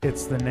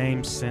It's the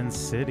name Sin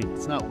City.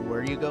 It's not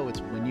where you go,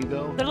 it's when you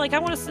go. They're like, I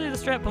want to see the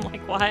Strip. I'm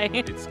like, why?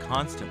 It's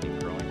constantly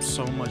growing.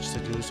 So much to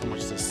do, so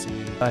much to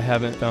see. I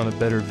haven't found a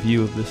better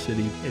view of the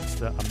city. It's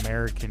the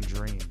American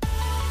dream.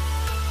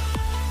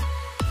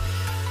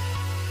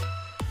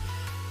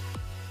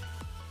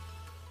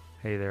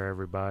 Hey there,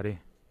 everybody.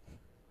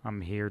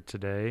 I'm here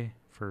today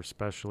for a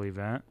special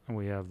event.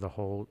 We have the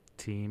whole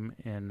team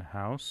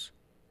in-house,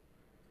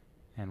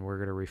 and we're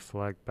going to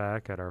reflect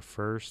back at our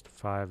first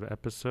 5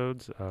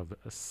 episodes of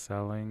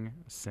Selling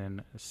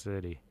Sin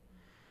City.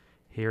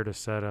 Here to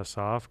set us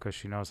off, because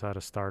she knows how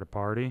to start a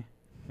party,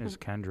 is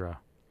Kendra.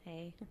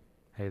 Hey.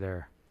 Hey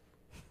there.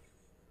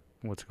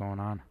 What's going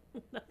on?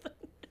 Nothing.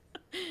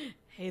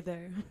 Hey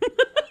there.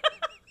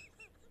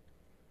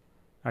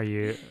 Are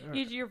you...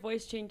 Your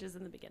voice changes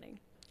in the beginning.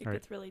 It Right.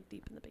 gets really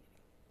deep in the beginning.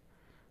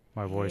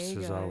 My voice Hey,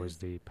 is guys. always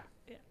deep.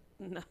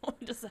 No,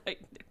 just how you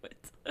do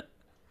it.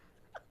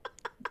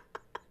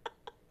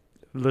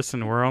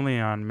 Listen, we're only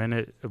on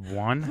minute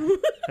 1,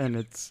 and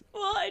it's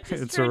Well, I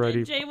just It's heard already-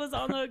 that Jay was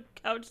on the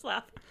couch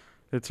laughing.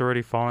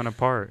 already falling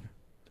apart.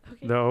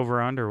 Okay. The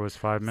over-under was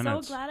 5 So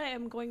minutes. glad I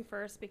am going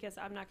first because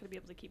I'm not going to be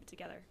able to keep it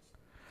together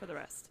for the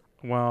rest.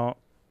 Well,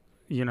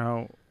 you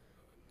know,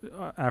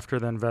 after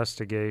the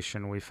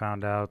investigation, we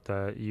found out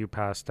that you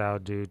passed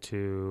out due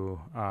to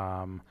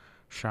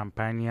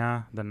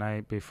champagne the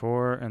night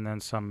before and then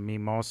some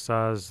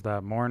mimosas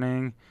that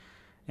morning,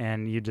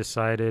 and you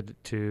decided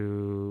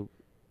to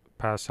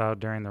pass out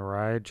during the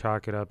ride,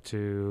 chalk it up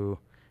to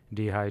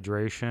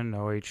dehydration,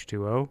 no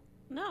H2O.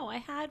 No, I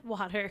had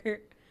water.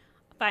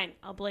 Fine,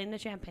 I'll blame the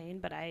champagne,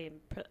 but I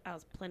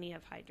was plenty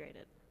of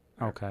hydrated.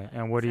 Or Okay, I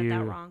and what said do that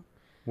you wrong.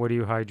 what are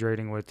you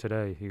hydrating with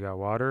today? You got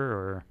water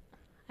or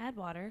I had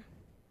water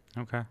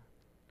okay?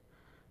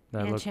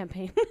 That and look.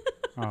 champagne.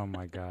 Oh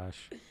my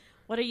gosh!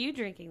 What are you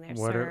drinking there,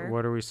 What sir?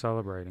 are we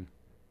celebrating?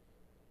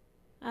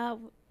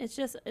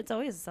 It's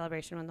always a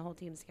celebration when the whole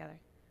team's together.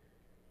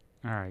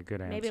 All right, good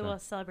answer. Maybe we're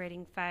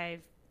celebrating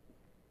five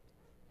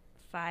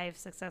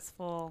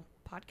successful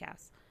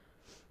podcasts.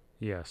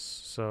 Yes.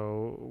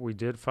 So we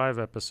did 5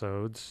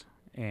 episodes,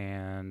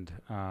 and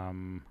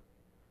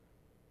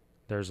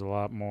there's a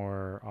lot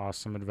more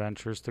awesome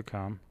adventures to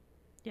come.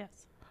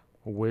 Yes.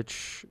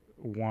 Which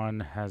one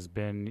has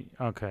been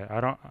okay?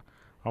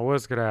 I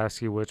was gonna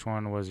ask you which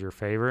one was your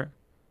favorite,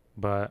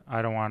 but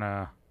I don't want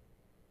to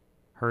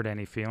hurt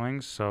any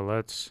feelings. So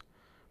let's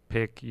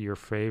pick your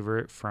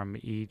favorite from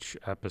each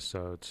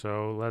episode.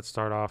 So let's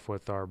start off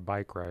with our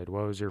bike ride.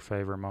 What was your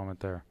favorite moment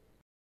there?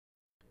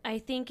 I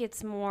think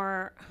it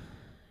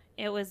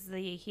was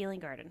the healing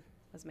garden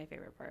was my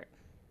favorite part.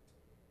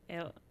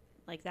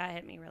 That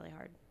hit me really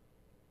hard.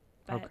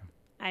 But Okay.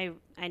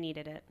 I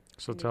needed it.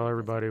 So I tell needed it.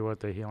 everybody what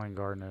the healing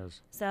garden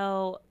is.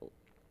 So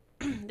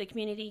the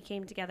community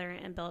came together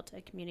and built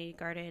a community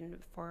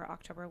garden for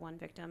October 1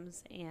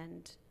 victims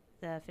and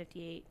the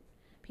 58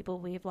 people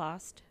we've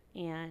lost.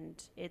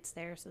 And it's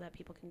there so that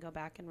people can go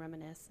back and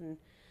reminisce and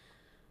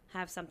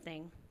have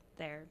something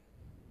there.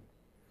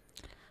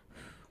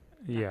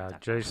 Yeah,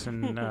 Talk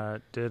Jason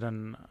did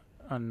an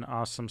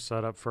awesome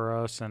setup for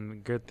us,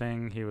 and good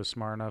thing he was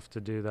smart enough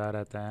to do that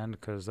at the end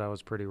because that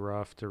was pretty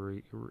rough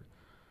to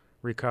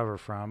recover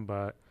from.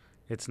 But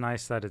it's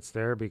nice that it's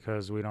there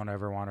because we don't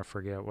ever want to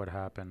forget what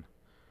happened.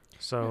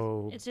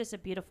 So It's just a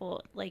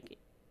beautiful,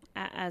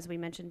 as we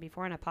mentioned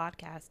before in a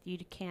podcast, you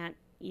can't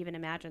even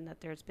imagine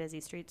that there's busy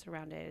streets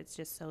around it. It's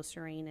just so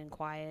serene and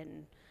quiet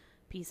and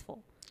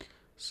peaceful.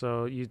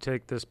 So you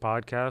take this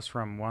podcast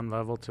from one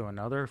level to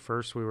another.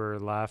 First we were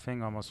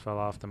laughing, almost fell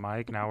off the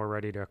mic. Now we're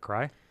ready to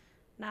cry.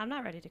 No, I'm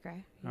not ready to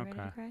cry. You ready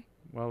Okay. to cry?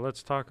 Well,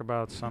 let's talk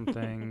about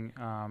something.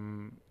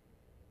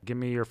 Give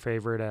me your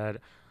favorite at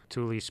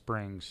Tule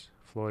Springs,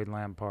 Floyd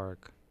Lamb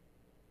Park.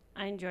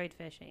 I enjoyed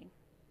fishing.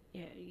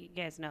 Yeah, you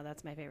guys know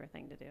that's my favorite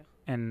thing to do.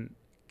 And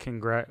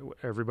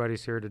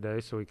everybody's here today,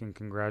 so we can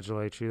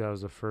congratulate you. That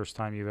was the first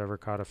time you've ever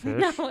caught a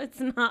fish. No, it's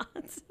not.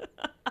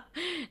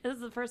 This is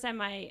the first time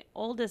my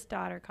oldest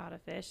daughter caught a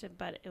fish,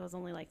 but it was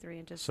only like 3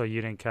 inches. So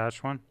you didn't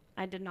catch one?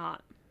 I did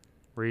not.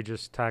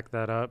 Regis, tack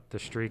that up. The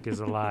streak is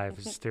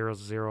alive. Still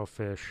 0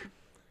 fish.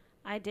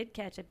 I did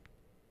catch a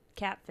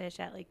catfish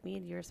at Lake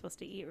Mead. You were supposed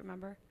to eat,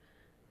 remember?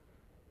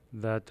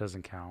 That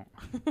doesn't count.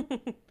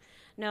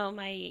 No,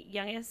 my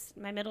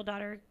middle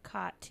daughter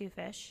caught 2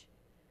 fish,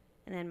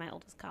 and then my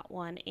oldest caught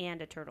 1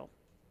 and a turtle.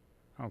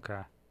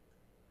 Okay.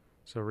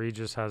 So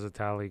Regis has a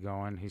tally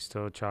going. He's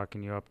still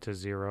chalking you up to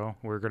 0.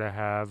 We're going to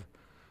have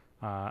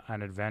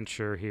an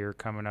adventure here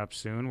coming up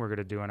soon. We're going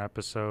to do an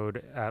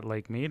episode at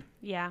Lake Mead.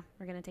 Yeah,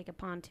 we're going to take a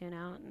pontoon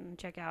out and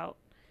check out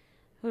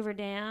Hoover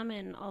Dam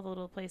and all the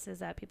little places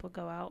that people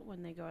go out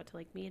when they go out to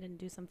Lake Mead and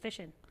do some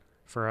fishing.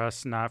 For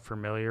us not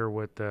familiar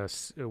with the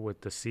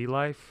sea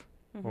life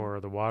or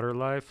the water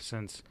life,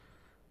 since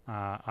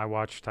I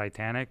watched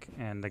Titanic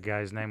and the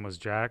guy's name was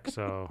Jack,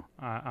 so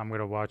I'm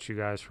gonna watch you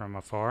guys from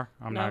afar.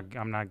 I'm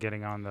not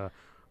getting on the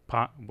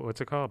what's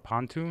it called? A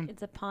pontoon?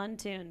 It's a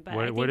pontoon, but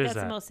What- I think what is that's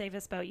the that? most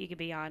safest boat you could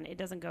be on. It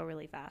doesn't go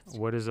really fast.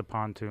 What is a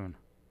pontoon?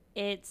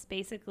 It's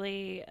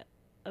basically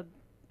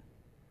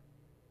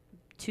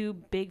 2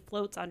 big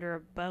floats under a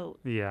boat.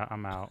 Yeah,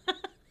 I'm out.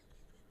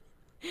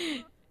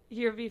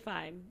 You'll be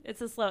fine.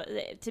 It's a slow.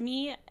 To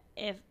me,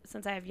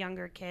 since I have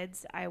younger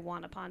kids, I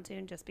want a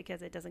pontoon just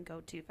because it doesn't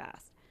go too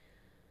fast.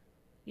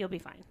 You'll be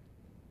fine.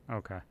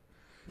 Okay.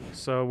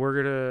 So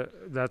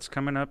that's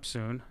coming up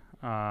soon.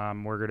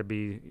 We're gonna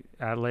be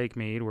at Lake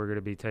Mead. We're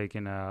gonna be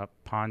taking a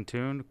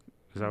pontoon.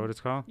 Is that what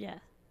it's called? Yeah.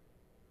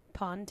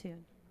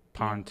 Pontoon.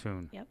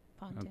 Pontoon. Yep.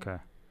 Pontoon. Okay.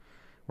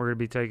 We're gonna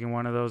be taking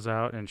one of those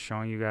out and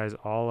showing you guys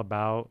all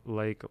about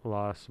Lake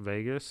Las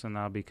Vegas, and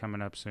that'll be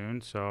coming up soon.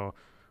 So,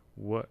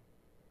 what?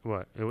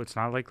 It's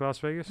not Lake Las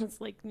Vegas? It's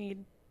Lake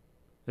Mead.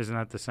 Isn't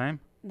that the same?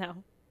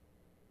 No.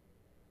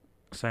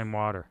 Same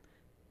water?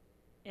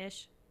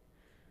 Ish.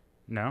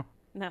 No.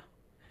 No.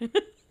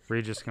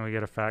 Regis, can we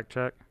get a fact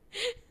check?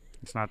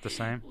 It's not the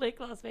same. Lake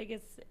Las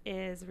Vegas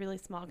is really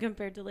small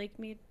compared to Lake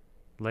Mead.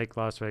 Lake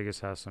Las Vegas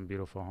has some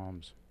beautiful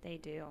homes. They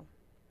do.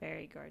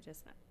 Very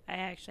gorgeous. I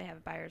actually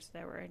have buyers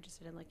that were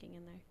interested in looking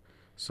in there.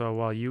 So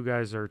while you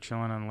guys are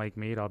chilling in Lake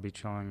Mead, I'll be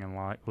chilling in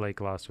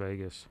Lake Las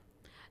Vegas.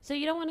 So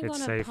you don't want to go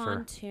It's on safer. a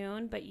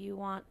pontoon, but you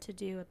want to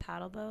do a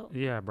paddle boat?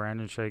 Yeah,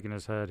 Brandon's shaking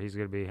his head. He's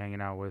going to be hanging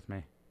out with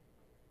me.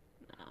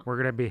 No. We're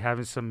going to be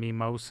having some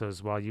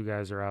mimosas while you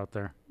guys are out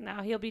there.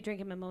 No, he'll be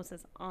drinking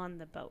mimosas on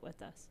the boat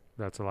with us.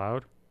 That's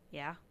allowed?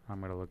 Yeah.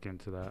 I'm going to look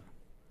into that.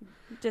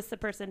 Just the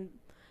person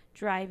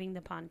driving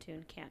the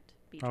pontoon can't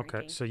be drinking.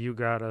 Okay, so you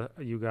got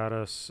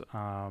us.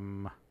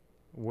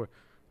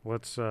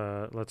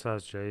 Let's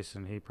ask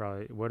Jason.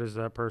 What is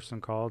that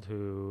person called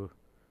who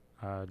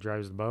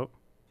drives the boat?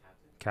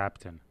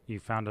 Captain. You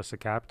found us a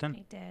captain?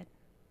 He did.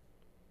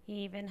 He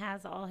even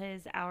has all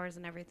his hours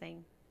and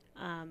everything,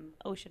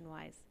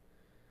 ocean-wise.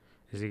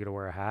 Is he gonna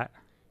wear a hat?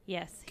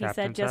 Yes, he Captain's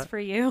said just hat? for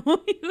you.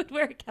 He would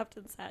wear a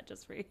captain's hat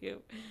just for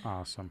you.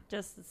 Awesome.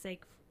 Just the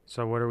sake.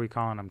 So what are we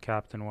calling him?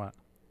 Captain what?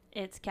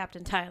 It's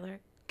Captain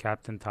Tyler.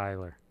 Captain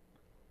Tyler.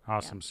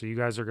 Awesome. So you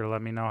guys are gonna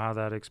let me know how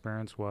that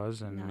experience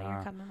was, and No,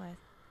 you're coming with.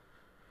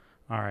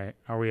 all right.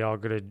 Are we all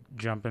gonna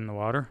jump in the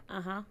water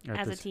Uh-huh. At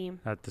As a this-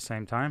 team. at the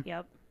same time?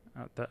 Yep.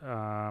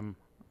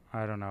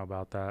 I don't know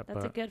about that,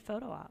 That's but a good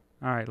photo op.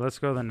 all right. Let's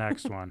go to the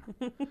next one.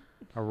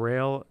 A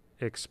Rail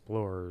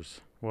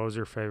Explorers. What was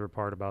your favorite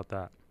part about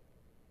that?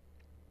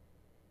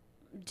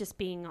 Just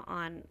being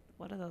on,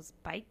 what are those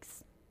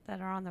bikes that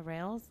are on the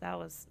rails? That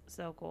was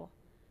so cool.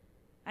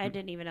 I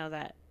didn't even know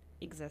that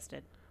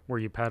existed. Were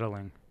you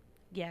pedaling?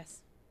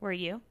 Yes. Were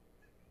you?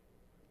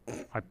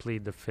 I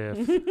plead the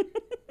fifth.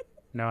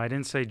 No, I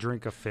didn't say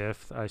drink a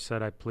fifth. I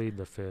said I plead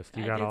the fifth.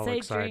 You I got didn't all say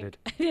excited. Drink.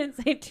 I didn't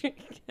say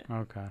drink.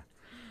 Okay.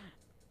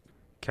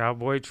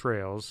 Cowboy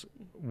Trails.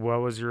 What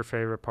was your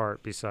favorite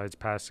part besides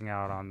passing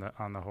out on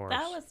the horse?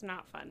 That was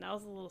not fun. That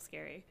was a little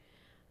scary.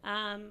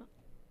 I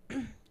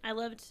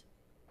loved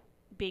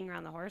being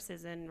around the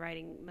horses and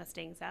riding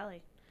Mustang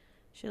Sally.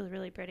 She was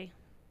really pretty.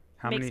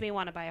 Makes me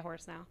want to buy a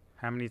horse now.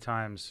 How many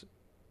times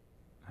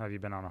have you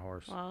been on a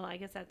horse? Well, I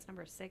guess that's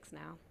number 6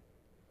 now.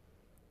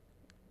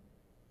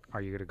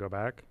 Are you going to go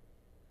back?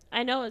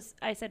 I know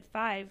I said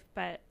 5,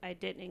 but I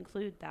didn't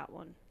include that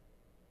one.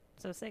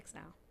 So 6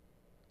 now.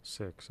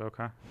 6.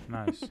 Okay.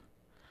 Nice. I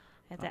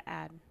had to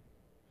add.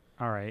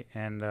 All right.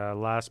 And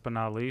last but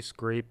not least,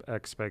 Grape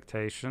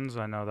Expectations.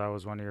 I know that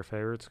was one of your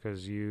favorites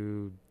because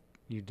you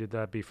did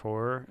that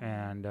before.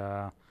 And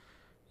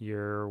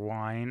your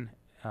wine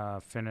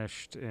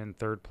finished in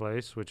 3rd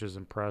place, which is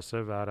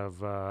impressive out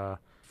of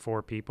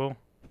 4 people.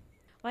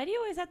 Why do you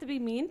always have to be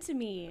mean to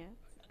me?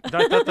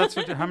 That's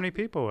how many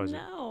people was it?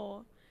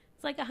 No.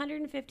 It's like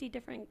 150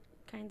 different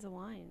kinds of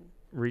wine.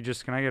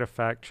 Regis, can I get a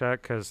fact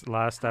check? Because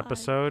last God.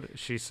 episode,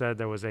 she said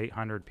there was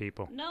 800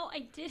 people. No,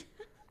 I did.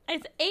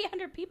 It's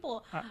 800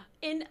 people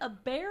in a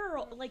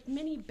barrel, like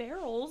mini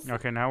barrels.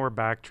 Okay, now we're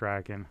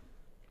backtracking.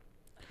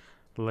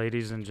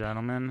 Ladies and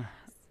gentlemen,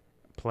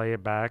 play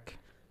it back.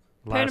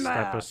 Last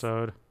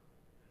episode,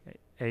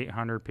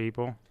 800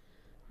 people.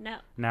 No.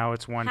 Now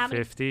it's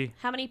 150.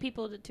 How many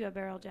people to a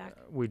barrel, Jack?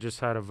 We just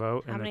had a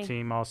vote, How and many? the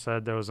team all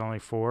said there was only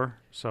 4.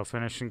 So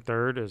finishing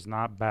 3rd is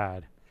not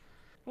bad.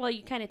 Well,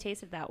 you kind of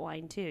tasted that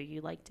wine, too.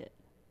 You liked it.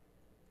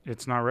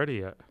 It's not ready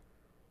yet.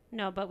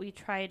 No, but we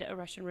tried a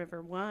Russian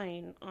River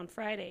wine on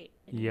Friday.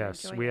 And you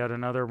Yes, enjoyed we it. had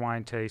another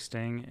wine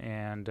tasting,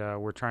 and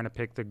we're trying to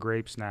pick the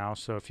grapes now.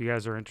 So if you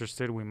guys are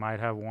interested, we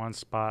might have one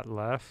spot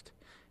left.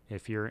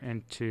 If you're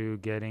into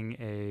getting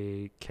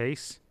a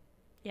case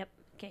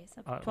Okay,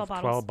 so of 12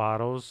 bottles. 12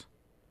 bottles,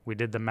 we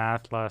did the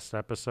math last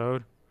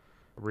episode.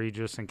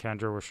 Regis and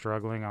Kendra were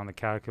struggling on the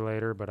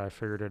calculator, but I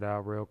figured it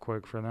out real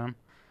quick for them.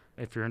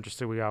 If you're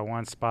interested, we got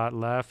one spot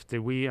left. Did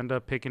we end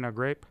up picking a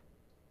grape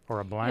or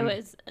a blend?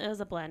 It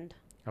was a blend.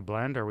 A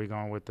blend? Are we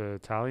going with the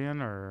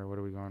Italian, or what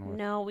are we going with?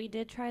 No, we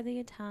did try the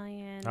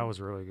Italian. That was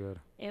really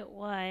good. It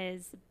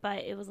was,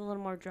 but it was a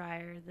little more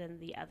drier than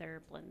the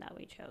other blend that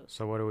we chose.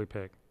 So what do we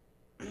pick?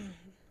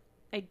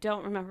 I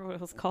don't remember what it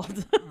was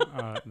called.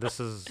 This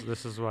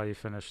is why you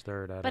finished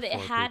 3rd out But of it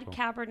 4 had people.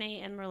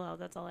 Cabernet and Merlot.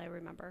 That's all I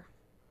remember.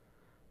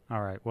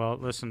 All right. Well,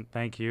 listen,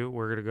 thank you.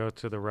 We're going to go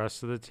to the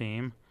rest of the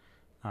team.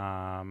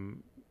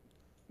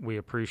 We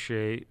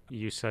appreciate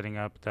you setting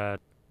up that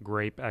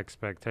grape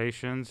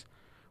expectations.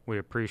 We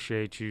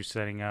appreciate you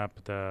setting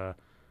up the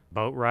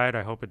boat ride.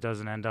 I hope it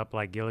doesn't end up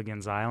like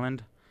Gilligan's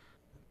Island.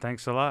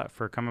 Thanks a lot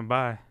for coming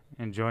by.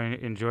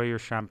 Enjoy your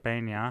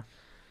champagne, yeah?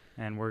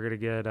 And we're going to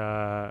get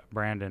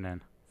Brandon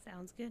in.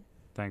 Sounds good.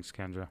 Thanks,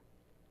 Kendra.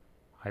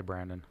 Hi,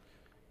 Brandon.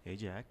 Hey,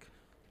 Jack.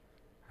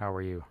 How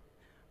are you?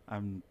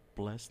 I'm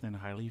blessed and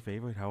highly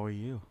favored. How are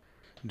you?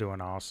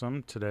 Doing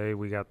awesome. Today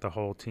we got the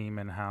whole team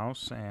in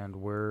house, and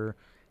we're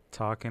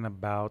talking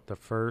about the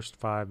first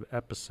 5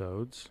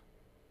 episodes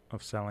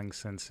of Selling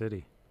Sin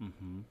City.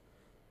 Mm-hmm.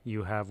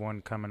 You have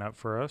one coming up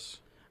for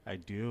us? I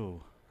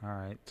do. All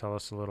right. Tell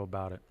us a little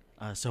about it.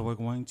 So we're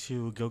going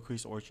to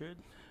Gilcrease Orchard.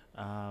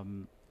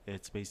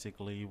 It's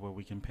basically where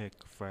we can pick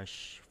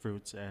fresh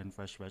fruits and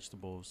fresh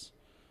vegetables.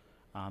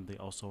 They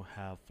also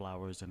have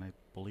flowers, and I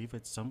believe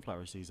it's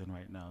sunflower season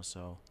right now,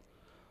 so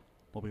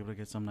we'll be able to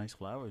get some nice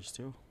flowers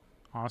too.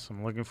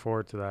 Awesome. Looking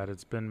forward to that.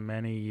 It's been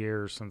many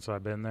years since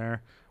I've been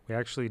there. We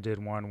actually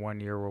did one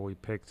year where we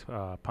picked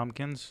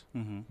pumpkins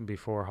Mm-hmm.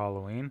 before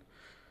Halloween.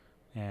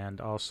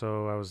 And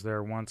also I was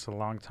there once a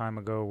long time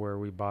ago where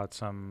we bought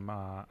some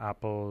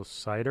apple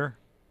cider.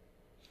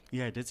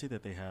 Yeah, I did see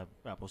that they have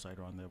apple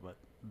cider on there, but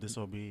this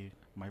will be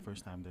my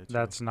first time there too.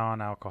 That's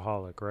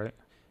non-alcoholic, right?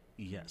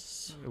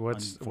 Yes.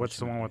 What's the one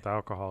Unfortunately. with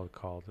alcohol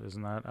called?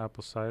 Isn't that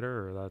apple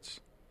cider, or that's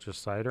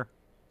just cider?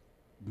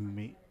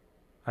 Me?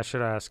 I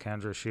should have asked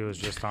Kendra. She was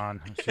just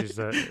on. She's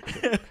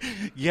the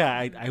Yeah,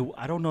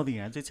 I don't know the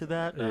answer to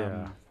that.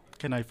 Yeah.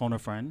 Can I phone a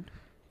friend?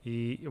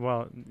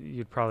 well,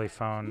 you'd probably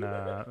phone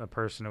a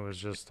person who was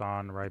just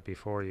on right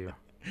before you.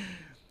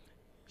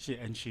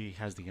 She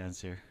has the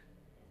answer.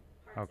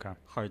 Okay.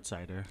 Hard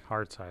cider.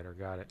 Hard cider,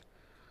 got it.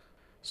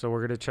 So we're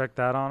going to check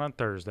that on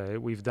Thursday.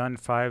 We've done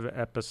 5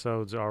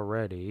 episodes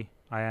already.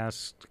 I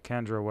asked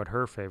Kendra what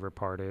her favorite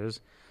part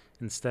is.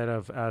 Instead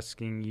of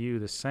asking you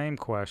the same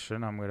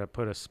question, I'm going to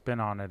put a spin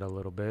on it a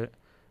little bit.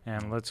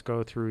 And let's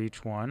go through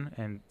each one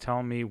and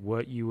tell me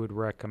what you would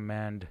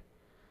recommend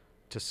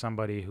to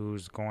somebody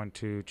who's going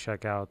to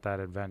check out that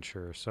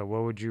adventure. So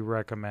what would you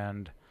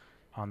recommend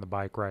on the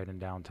bike ride in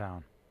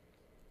downtown?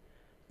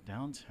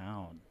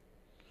 Downtown.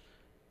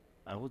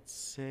 I would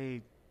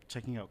say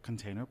checking out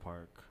Container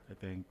Park. I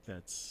think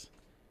that's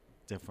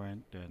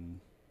different, and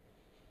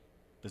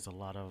there's a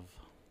lot of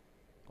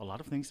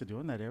things to do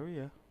in that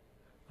area.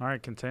 All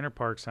right, Container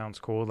Park sounds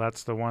cool.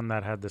 That's the one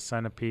that had the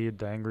centipede,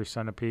 the angry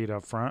centipede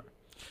up front.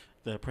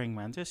 The praying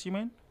mantis, you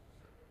mean?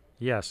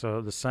 Yeah,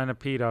 so the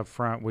centipede up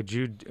front,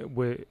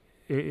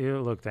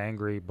 it looked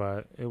angry,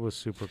 but it was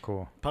super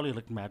cool. Probably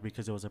looked mad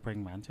because it was a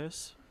praying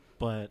mantis,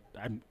 but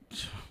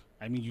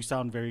I mean, you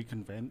sound very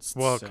convinced.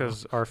 Well, so-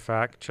 because our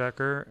fact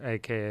checker,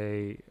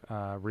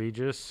 a.k.a.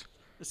 Regis,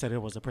 said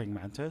it was a praying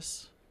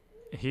mantis.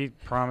 he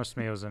promised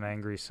me it was an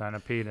angry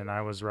centipede, and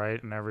I was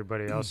right, and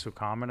everybody else who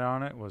commented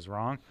on it was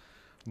wrong.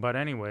 But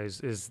anyways,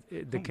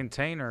 the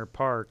Container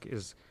Park,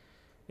 is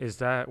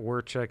that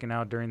worth checking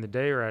out during the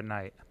day or at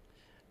night?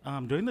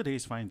 During the day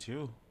is fine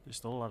too. There's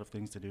still a lot of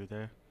things to do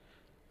there.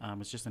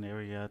 It's just an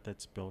area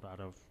that's built out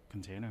of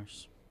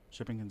containers,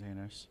 shipping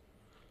containers.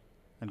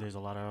 And there's a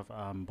lot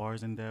of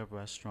bars in there,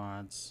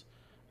 restaurants,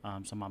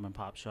 some mom and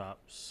pop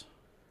shops.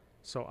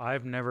 So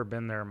I've never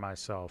been there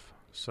myself.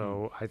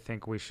 So I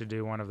think we should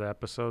do one of the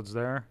episodes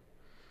there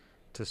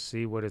to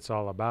see what it's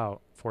all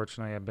about.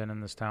 Fortunately, I've been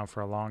in this town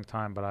for a long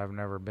time, but I've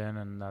never been,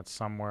 and that's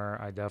somewhere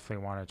I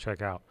definitely want to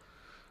check out.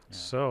 Yeah.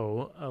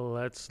 So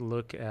let's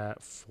look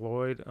at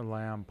Floyd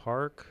Lamb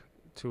Park,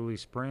 Tule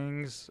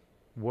Springs.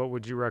 What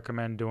would you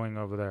recommend doing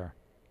over there?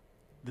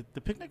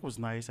 The picnic was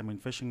nice. I mean,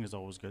 fishing is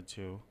always good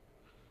too.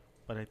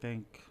 But I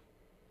think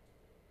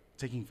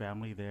taking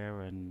family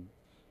there and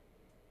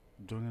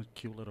doing a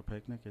cute little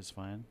picnic is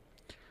fine.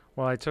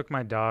 Well, I took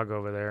my dog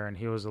over there, and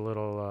he was a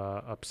little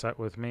upset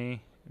with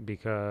me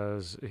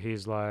because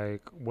he's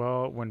like,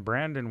 well, when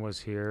Brandon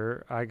was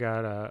here, I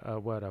got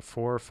a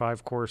 4 or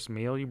 5 course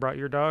meal. You brought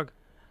your dog?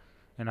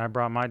 And I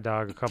brought my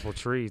dog a couple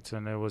treats,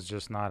 and it was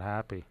just not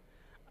happy.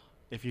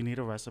 If you need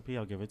a recipe,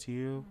 I'll give it to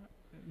you.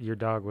 Your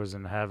dog was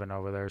in heaven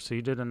over there. So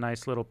you did a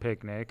nice little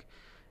picnic.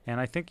 And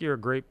I think you're a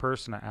great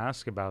person to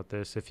ask about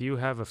this. If you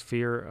have a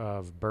fear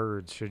of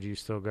birds, should you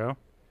still go?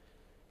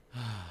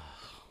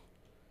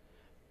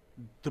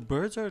 The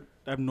birds are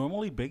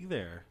abnormally big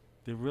there.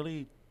 They're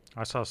really,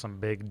 I saw some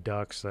big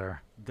ducks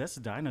there. that's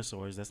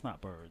dinosaurs. That's not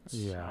birds.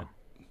 Yeah.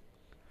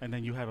 And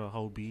then you had a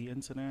whole bee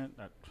incident.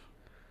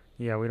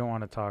 Yeah, we don't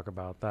want to talk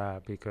about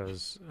that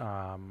because,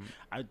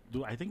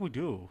 I think we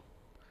do.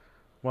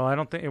 well, I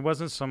don't think it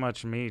wasn't so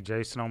much me.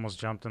 Jason almost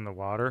jumped in the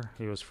water.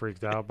 He was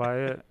freaked out by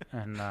it,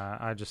 and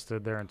I just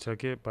stood there and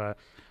took it. But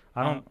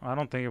I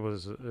don't think it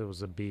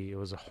was a bee. It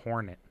was a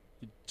hornet.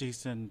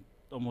 Jason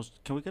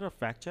almost. Can we get a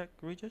fact check,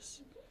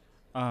 Regis?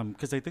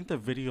 Because I think the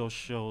video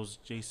shows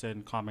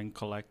Jason Common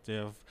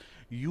Collective.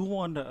 You,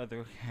 on the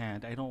other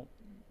hand, I don't.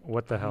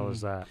 What the hell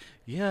is that?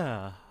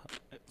 Yeah.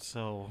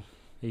 So.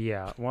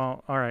 Yeah.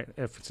 Well, all right.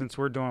 Since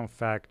we're doing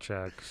fact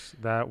checks,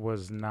 that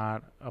was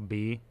not a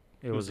bee.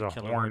 It was was a a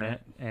killer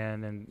Hornet,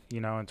 and in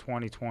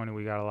 2020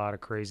 we got a lot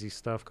of crazy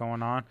stuff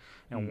going on,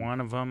 and Mm.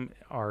 one of them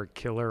are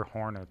killer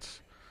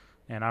Hornets,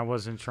 and I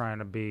wasn't trying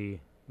to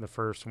be the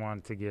first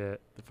one to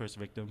get The first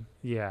victim.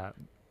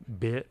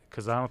 bit,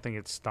 because I don't think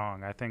it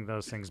stung. I think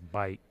those things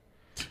bite.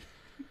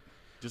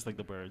 Just like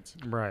the birds.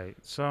 Right.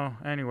 So,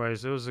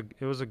 anyways, it was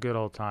a good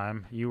old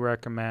time. You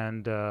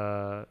recommend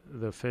the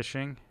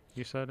fishing,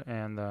 you said,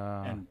 and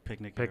And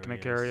picnic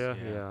picnic areas,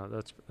 area.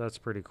 Yeah, that's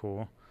pretty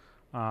cool.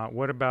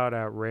 What about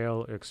at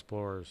Rail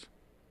Explorers?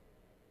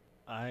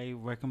 I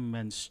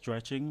recommend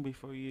stretching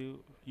before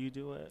you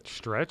do it.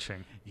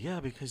 Stretching. Yeah,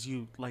 because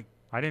you like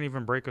I didn't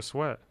even break a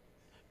sweat.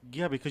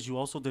 yeah, because you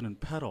also didn't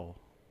pedal.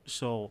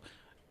 So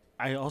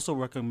I also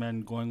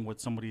recommend going with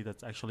somebody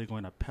that's actually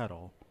going to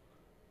pedal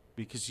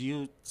because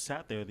you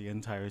sat there the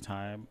entire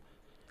time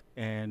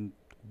and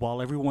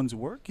while everyone's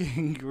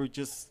working, you're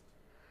just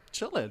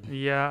chilling.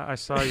 Yeah, I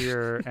saw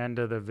your end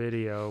of the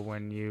video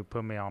when you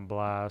put me on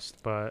blast.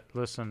 But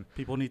listen,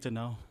 People need to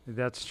know.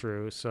 that's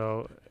true.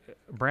 So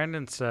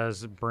Brandon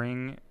says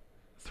bring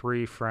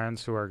 3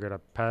 friends who are going to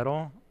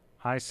pedal.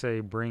 I say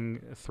bring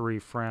 3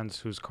 friends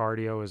whose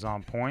cardio is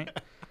on point,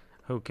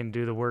 who can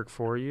do the work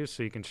for you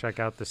so you can check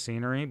out the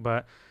scenery.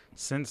 But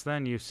since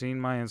then, you've seen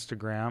my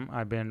Instagram.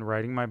 I've been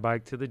riding my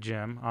bike to the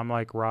gym. I'm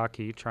like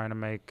Rocky trying to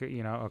make,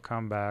 a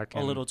comeback. A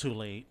and- little too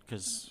late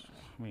because,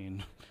 I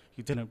mean,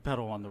 you didn't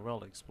pedal on the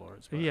Rail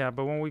Explorers. But Yeah,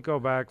 but when we go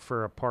back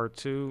for a part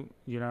 2,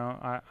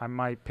 I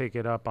might pick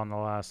it up on the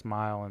last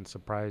mile and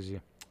surprise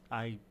you.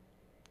 I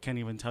can't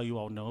even tell you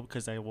all no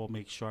because I will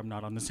make sure I'm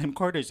not on the same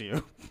card as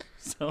you.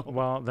 So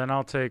Well, then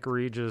I'll take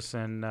Regis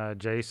and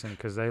Jason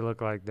because they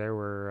look like they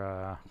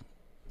were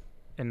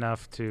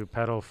enough to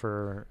pedal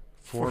for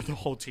for the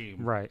whole team.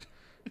 Right.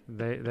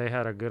 They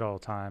had a good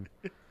old time.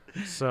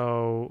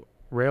 So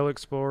Rail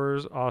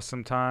Explorers,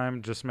 awesome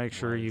time. Just make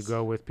sure you Was.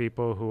 go with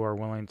people who are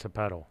willing to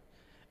pedal.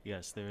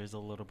 Yes, there is a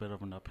little bit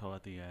of an uphill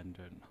at the end,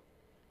 and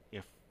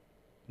if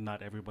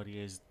not everybody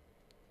is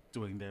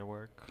doing their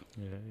work,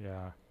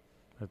 Yeah.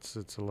 It's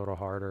a little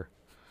harder.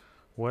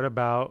 What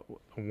about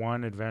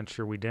one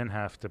adventure we didn't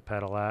have to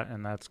pedal at,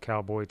 and that's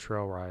cowboy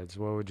trail rides?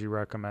 What would you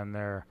recommend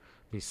there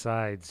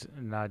besides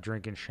not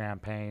drinking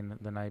champagne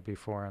the night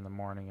before and the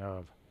morning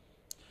of?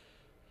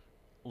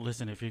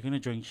 listen, if you're gonna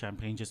drink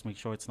champagne, just make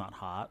sure it's not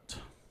hot,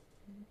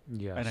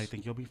 Yes. and I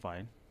think you'll be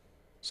fine.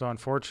 So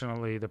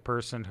unfortunately, the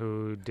person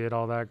who did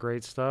all that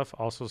great stuff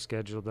also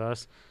scheduled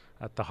us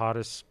at the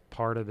hottest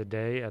part of the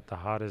day, at the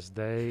hottest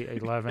day,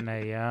 11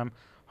 a.m.,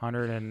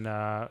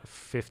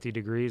 150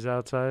 degrees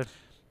outside.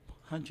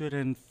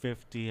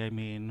 150. I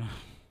mean,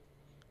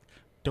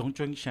 don't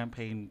drink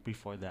champagne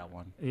before that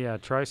one. Yeah,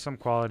 try some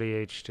quality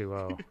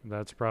H2O.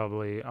 That's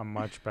probably a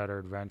much better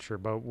adventure.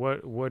 But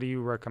what do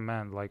you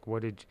recommend? Like,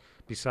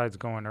 besides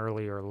going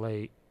early or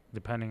late,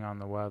 depending on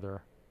the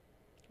weather?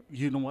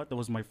 You know what? That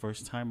was my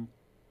first time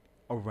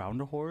around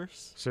a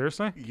horse.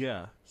 Seriously?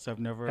 Yeah, so I've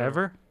never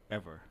Ever?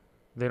 ever.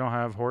 They don't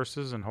have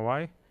horses in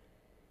Hawaii?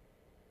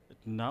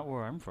 Not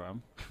where I'm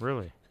from.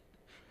 Really?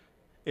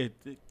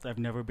 I've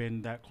never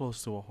been that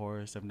close to a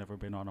horse. I've never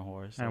been on a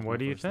horse. That And was what my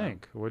do you first time.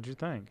 think? What'd you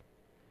think?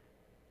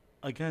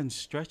 Again,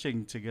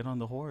 stretching to get on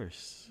the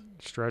horse.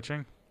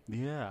 Stretching?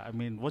 Yeah, I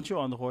mean, once you're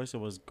on the horse, it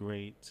was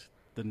great.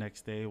 The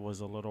next day was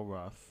a little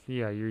rough.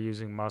 Yeah, you're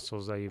using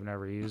muscles that you've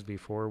never used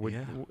before.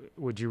 Yeah.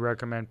 Would you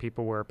recommend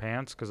people wear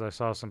pants? Because I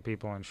saw some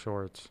people in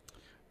shorts.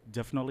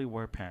 Definitely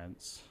wear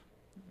pants,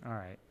 All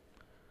right.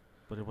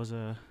 but it was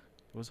a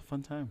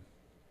fun time.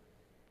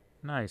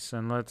 Nice.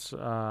 And let's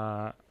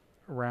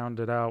round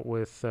it out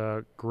with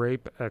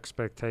grape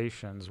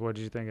expectations. What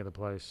did you think of the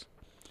place?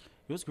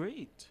 It was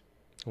great.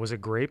 Was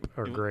it grape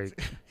or It wa- grape?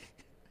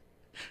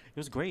 It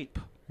was grape.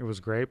 It was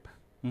grape?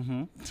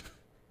 Mm-hmm.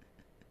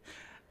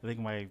 I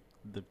think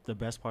the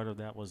best part of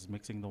that was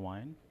mixing the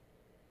wine.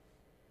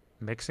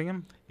 Mixing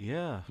them?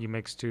 Yeah, You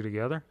mixed 2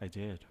 together? I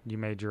did. You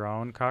made your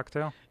own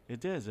cocktail?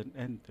 It is,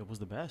 and it was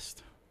the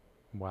best.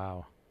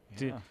 Wow. Yeah.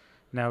 Did-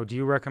 Now, do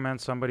you recommend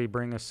somebody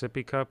bring a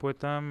sippy cup with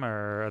them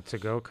or a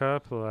to-go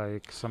cup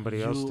like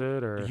somebody else You-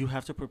 did? Or You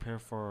have to prepare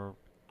for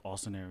all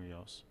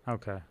scenarios.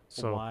 Okay.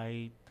 So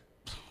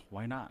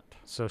Why not?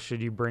 So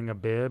should you bring a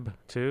bib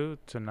too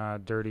to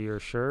not dirty your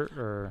shirt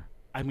or?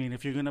 I mean,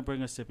 if you're gonna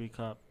bring a sippy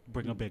cup,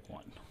 bring a big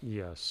one.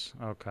 Yes.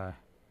 Okay.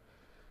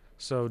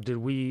 So did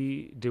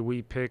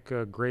we pick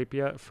a grape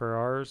yet for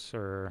ours,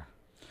 or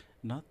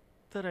Not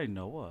that I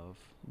know of.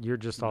 you're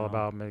just all No.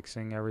 about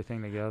mixing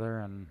everything together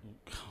and?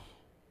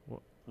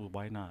 Well,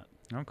 why not?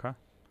 Okay.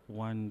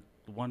 One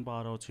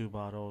bottle, 2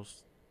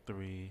 bottles,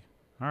 3.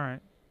 All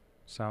right.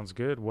 Sounds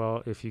good.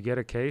 Well, if you get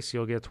a case,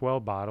 you'll get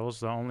 12 bottles.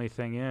 The only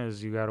thing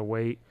is you got to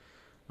wait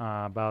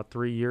about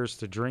 3 years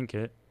to drink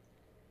it.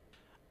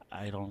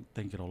 I don't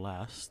think it'll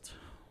last,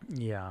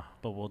 Yeah.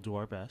 but we'll do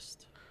our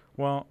best.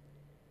 Well,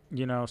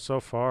 so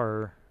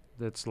far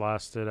it's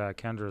lasted at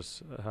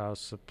Kendra's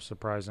house,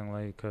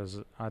 surprisingly, because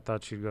I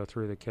thought she'd go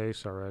through the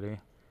case already.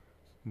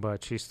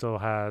 But she still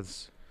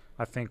has,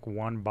 I think,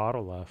 1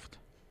 bottle left.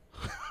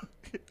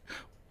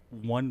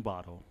 1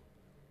 bottle.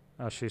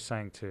 She's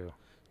saying 2.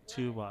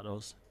 2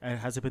 bottles. And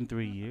has it been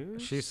 3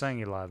 years? She's saying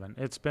 11.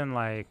 It's been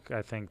like,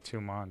 I think, 2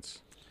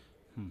 months.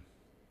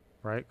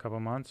 Right? Couple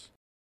months?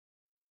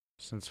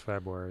 Since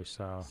February,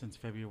 so. Since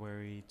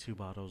February, 2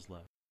 bottles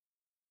left.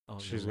 Oh,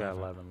 She's got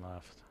 11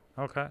 left.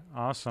 Okay,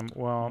 awesome.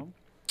 Well,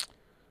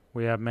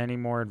 we have many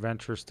more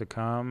adventures to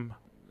come.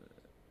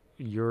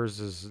 Yours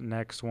is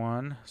next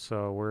one,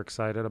 so we're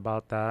excited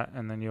about that.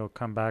 And then you'll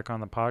come back on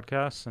the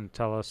podcast and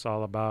tell us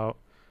all about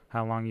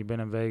how long you've been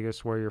in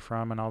Vegas, where you're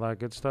from, and all that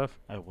good stuff.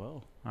 I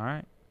will. All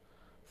right.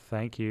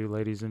 Thank you,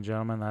 ladies and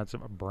gentlemen. That's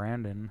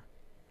Brandon.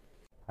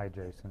 Hi,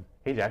 Jason.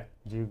 Hey, Jack.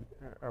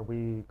 Are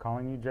we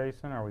calling you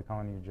Jason, or are we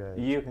calling you Jay?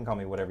 You can call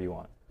me whatever you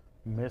want.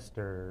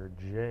 Mr.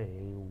 J.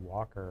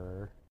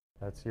 Walker.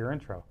 That's your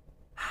intro.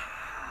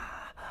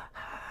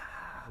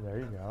 There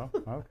you go.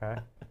 Okay.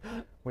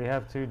 We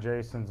have 2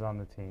 Jasons on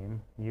the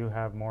team. You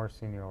have more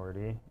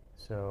seniority,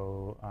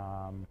 so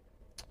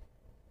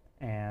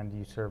and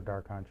you served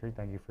our country.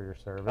 Thank you for your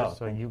service. Oh,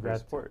 so thank you you for your got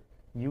support.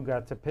 you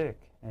got to pick,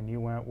 and you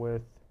went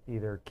with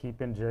either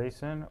keeping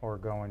Jason or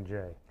going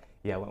Jay.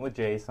 Yeah, I went with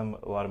Jay.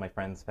 A lot of my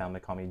friends, family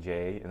call me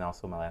Jay, and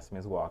also my last name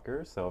is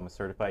Walker, so I'm a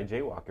certified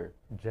Jay Walker.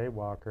 Jay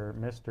Walker,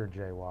 Mr.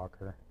 Jay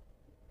Walker.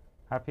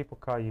 How people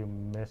call you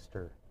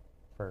Mr.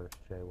 first,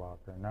 Jay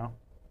Walker? No?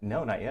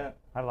 No, not yet.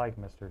 I like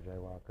Mr. Jay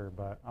Walker,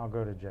 but I'll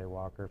go to Jay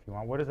Walker if you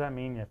want. What does that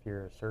mean if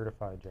you're a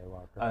certified Jay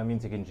Walker? It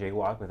means you can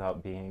jaywalk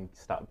without being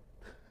stopped.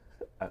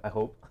 I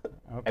hope.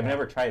 Okay. I've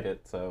never tried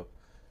it, so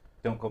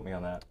don't quote me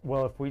on that.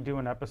 Well, if we do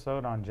an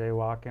episode on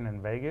jaywalking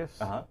in Vegas,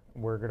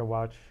 we're going to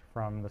watch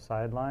from the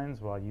sidelines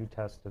while you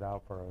test it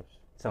out for us.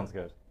 Sounds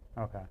good.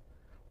 Okay.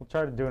 We'll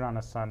try to do it on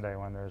a Sunday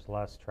when there's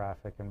less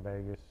traffic in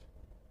Vegas.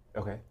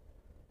 Okay.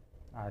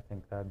 I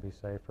think that'd be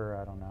safer.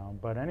 I don't know.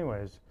 But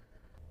anyways,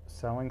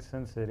 selling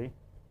Sin City.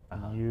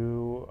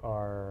 You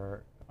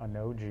are an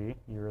OG.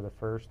 You're the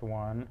first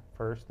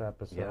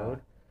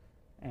episode.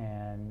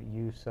 And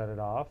you set it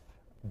off.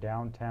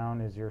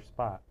 Downtown is your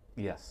spot.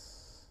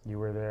 Yes. You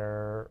were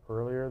there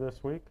earlier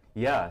this week?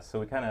 Yeah, so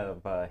we kind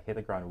of hit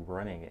the ground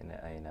running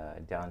in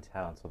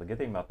downtown. So the good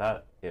thing about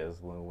that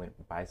is when we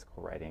went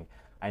bicycle riding,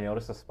 I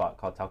noticed a spot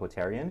called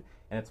Tacotarian,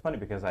 and it's funny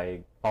because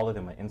I follow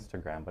them on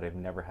Instagram, but I've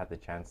never had the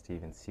chance to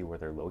even see where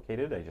they're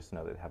located. I just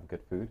know they have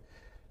good food.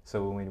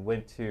 So when we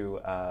went to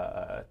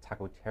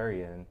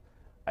Tacotarian,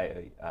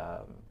 I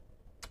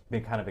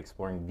been kind of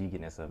exploring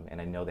veganism,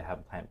 and I know they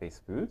have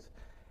plant-based foods,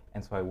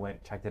 and so I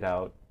went, checked it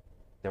out.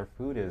 Their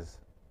food is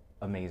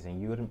amazing.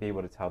 You wouldn't be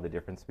able to tell the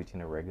difference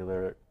between a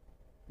regular,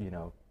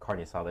 carne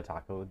asada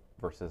taco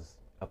versus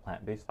a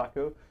plant-based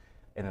taco.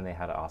 And then they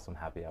had an awesome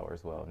happy hour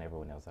as well, and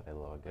everyone knows that I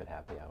love a good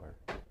happy hour.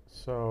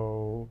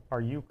 So, are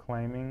you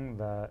claiming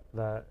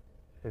that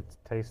it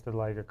tasted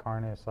like a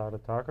carne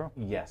asada taco?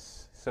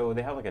 Yes. So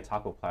they have like a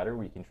taco platter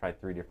where you can try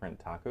 3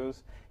 different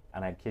tacos,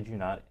 and I kid you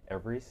not,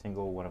 every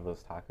single one of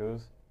those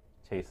tacos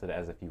tasted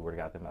as if you were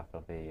got them off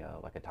of a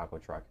like a taco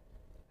truck.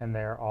 And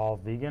they're all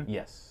vegan?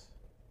 Yes.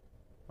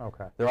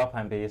 Okay. They're all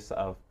plant-based.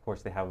 Of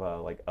course, they have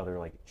like other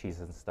like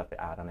cheeses and stuff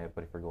to add on it,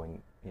 but if you're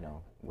going,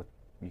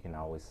 you can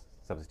always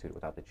substitute it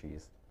without the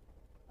cheese.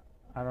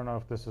 I don't know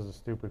if this is a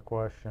stupid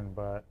question,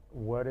 but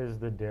what is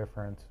the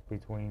difference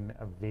between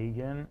a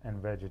vegan and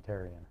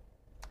vegetarian?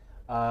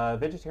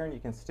 Vegetarian,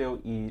 you can still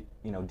eat,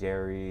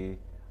 dairy.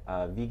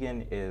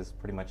 Vegan is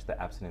pretty much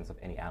the abstinence of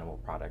any animal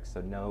products,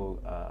 so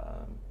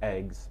no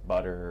eggs,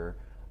 butter,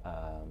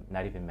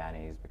 not even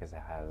mayonnaise because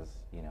it has,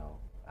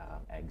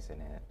 eggs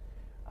in it.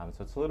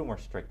 So it's a little more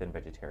strict than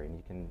vegetarian.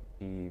 You can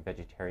be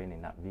vegetarian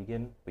and not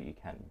vegan, but you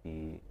can't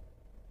be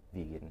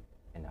vegan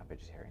and not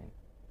vegetarian.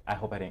 I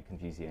hope I didn't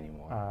confuse you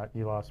anymore.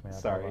 You lost me.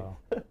 Sorry.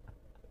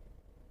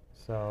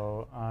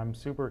 So I'm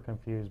super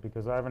confused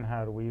because I haven't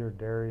had wheat or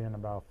dairy in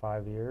about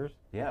 5 years.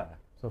 Yeah.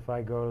 So if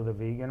I go the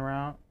vegan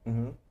route,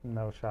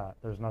 no shot.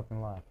 There's nothing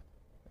left.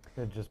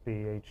 It'd just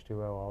be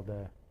H2O all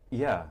day.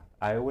 Yeah,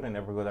 I wouldn't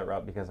ever go that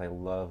route because I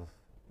love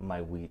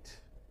my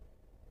wheat.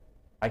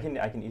 I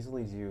can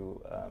easily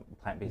do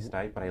plant-based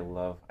diet, but I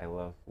love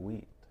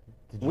wheat.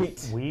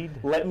 Weed?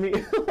 Let me.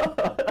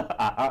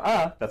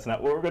 That's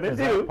not what we're gonna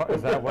do.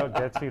 Is that what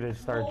gets you to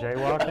start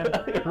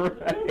jaywalking?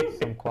 Right.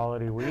 Some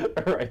quality wheat.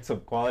 Right, some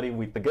quality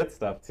wheat, the good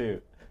stuff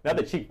too, not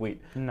the cheap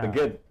wheat. No.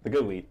 The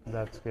good wheat.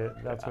 That's good.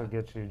 That's what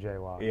gets you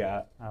jaywalking.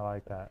 Yeah. I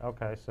like that.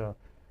 Okay, so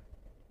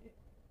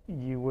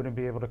you wouldn't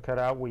be able to cut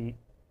out wheat,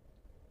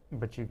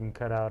 but you can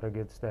cut out a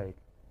good steak.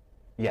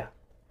 Yeah.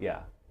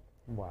 Yeah.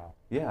 Wow.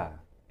 Yeah.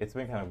 It's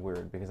been kind of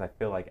weird because I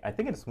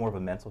think it's more of a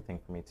mental thing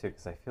for me too,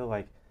 because I feel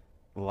like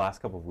the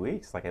last couple of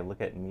weeks, like I look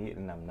at meat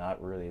and I'm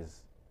not really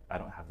I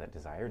don't have that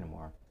desire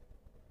anymore.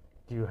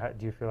 Do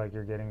you feel like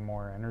you're getting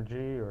more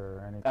energy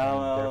or anything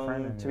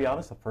different? To be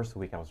honest, the first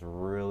week I was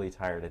really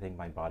tired. I think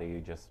my body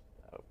just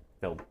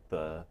felt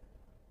the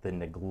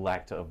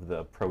neglect of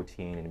the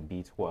protein and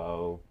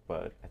B12,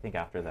 but I think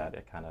after that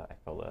I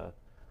felt a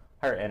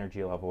higher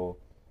energy level.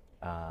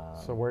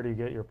 So where do you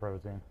get your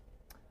protein?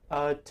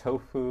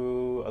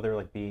 Tofu, other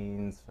like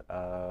beans.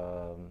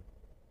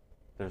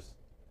 There's,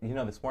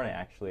 this morning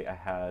actually I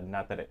had,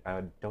 not that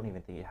I don't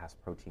even think it has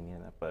protein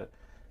in it, but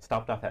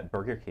stopped off at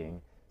Burger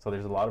King. So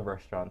there's a lot of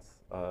restaurants,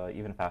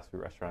 even fast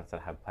food restaurants,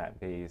 that have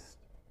plant-based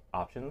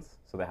options.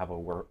 So they have a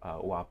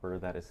Whopper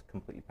that is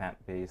completely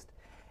plant-based,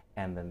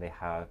 and then they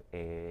have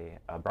a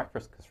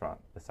breakfast croissant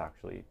that's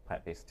actually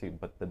plant-based too.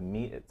 But the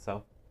meat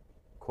itself,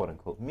 quote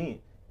unquote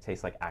meat,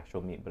 tastes like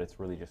actual meat, but it's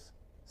really just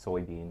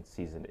soybean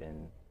seasoned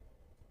in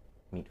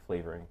meat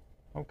flavoring.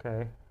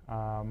 Okay.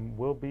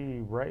 We'll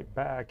be right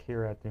back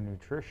here at the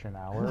Nutrition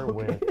Hour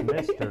with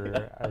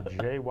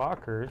Mr. Jay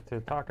Walker to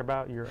talk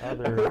about your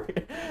other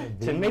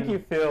To make vegan- you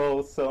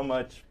feel so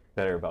much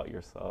better about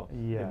yourself.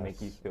 Yes. To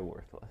make you feel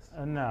worthless.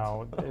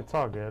 No, it's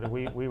all good.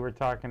 We were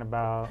talking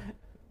about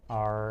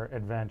our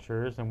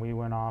adventures, and we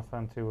went off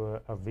onto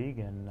a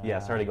vegan. Yeah,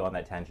 sorry to go on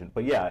that tangent.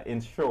 But yeah,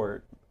 in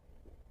short,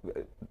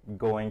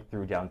 going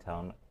through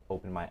downtown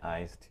opened my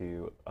eyes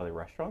to other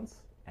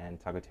restaurants, and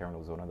Tacoterian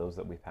was one of those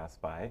that we passed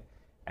by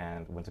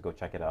and went to go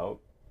check it out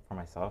for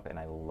myself, and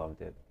I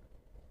loved it.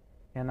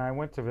 And I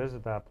went to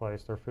visit that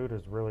place. Their food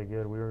is really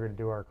good. We were going to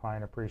do our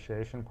client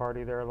appreciation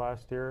party there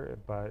last year,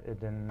 but it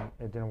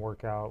didn't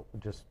work out.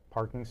 Just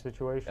parking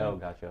situation. Oh,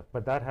 gotcha.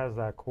 But that has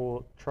that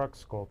cool truck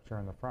sculpture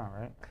in the front,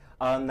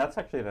 right? That's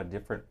actually at a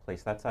different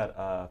place. That's at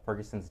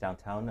Ferguson's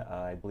downtown.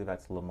 I believe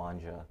that's La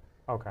Manja.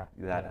 Okay.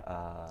 That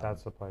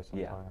That's the place I'm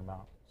yeah. talking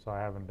about. So I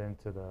haven't been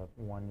to the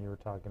one you were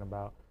talking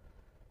about.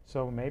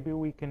 So maybe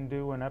we can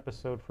do an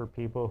episode for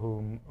people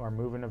who are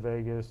moving to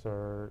Vegas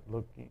or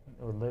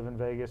live in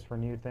Vegas for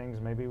new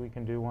things. Maybe we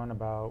can do one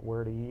about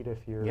where to eat if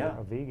you're Yeah.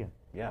 a vegan.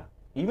 Yeah.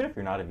 Even if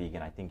you're not a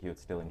vegan, I think you would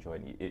still enjoy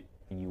it.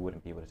 You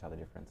wouldn't be able to tell the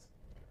difference.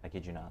 I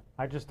kid you not.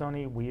 I just don't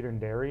eat wheat and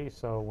dairy,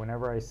 so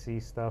whenever I see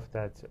stuff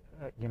that's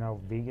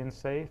vegan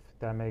safe,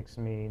 that makes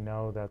me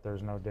know that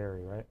there's no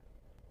dairy, right?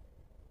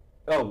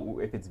 Oh,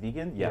 if it's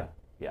vegan? Yeah.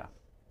 Yeah.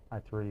 I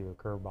threw you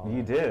a curveball.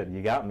 You there. did.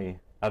 You got me.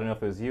 I don't know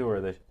if it was you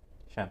or the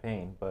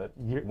champagne, but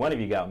You- one of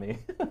you got me.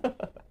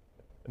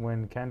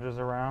 When Kendra's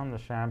around, the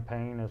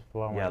champagne is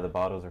flowing. Yeah, the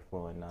bottles are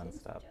flowing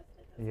nonstop.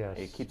 Yes.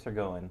 It keeps her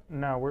going.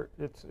 No,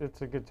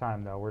 it's a good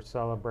time though. We're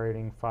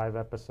celebrating 5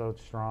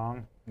 episodes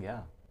strong.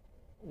 Yeah.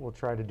 We'll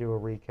try to do a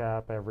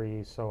recap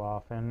every so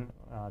often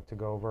to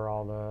go over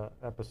all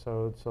the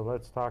episodes. So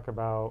let's talk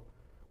about.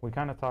 We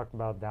kind of talked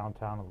about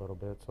downtown a little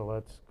bit. So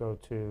let's go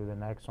to the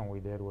next one we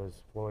did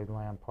was Floyd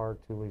Land Park,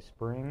 Tule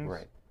Springs.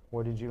 Right.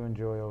 What did you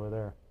enjoy over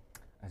there?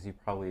 As you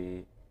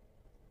probably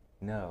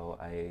know,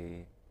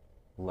 I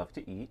love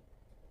to eat.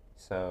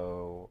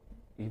 So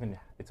even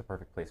it's a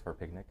perfect place for a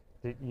picnic.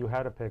 You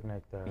had a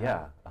picnic there.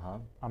 Yeah. Uh-huh.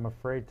 I'm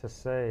afraid to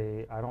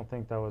say I don't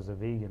think that was a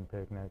vegan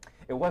picnic.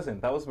 It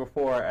wasn't. That was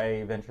before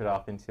I ventured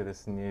off into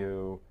this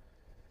new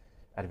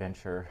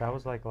adventure. That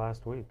was like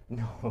last week.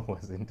 No, it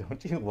wasn't.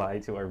 Don't you lie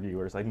to our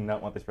viewers. I do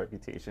not want this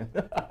reputation.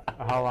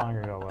 How long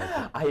ago was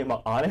it? I am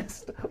an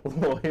honest,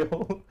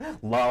 loyal,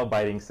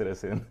 law-abiding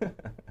citizen.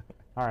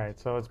 All right,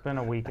 so it's been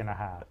a week and a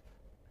half.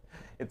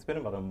 It's been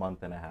about a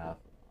month and a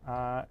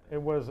half.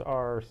 It was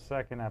our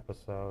second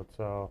episode,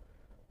 so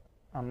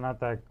I'm not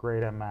that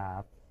great at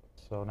math.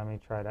 So let me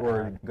try to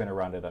We're add going to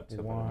round it up to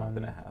about a month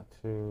and a half.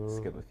 1,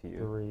 Skip a 2, few.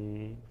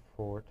 3,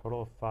 4,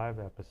 total of 5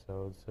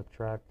 episodes.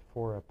 Subtract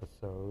 4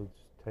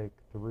 episodes. Take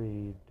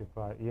 3,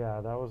 divide. Yeah,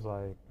 that was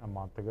like a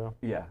month ago.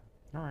 Yeah.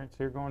 All right, so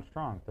you're going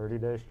strong. 30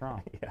 days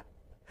strong. Yeah.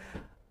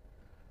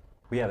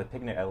 But yeah, the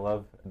picnic, I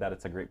love that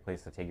it's a great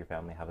place to take your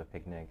family, have a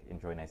picnic,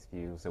 enjoy nice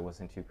views. It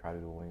wasn't too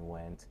crowded when we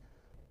went.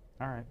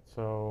 All right,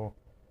 so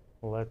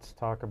let's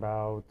talk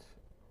about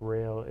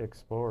Rail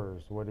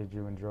Explorers. What did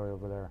you enjoy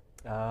over there?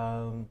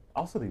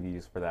 Also the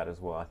views for that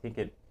as well. I think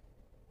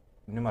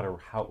no matter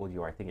how old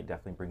you are, I think it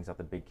definitely brings out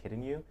the big kid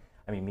in you.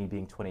 I mean, me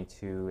being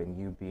 22 and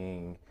you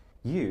being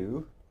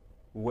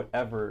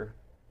whatever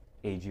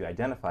age you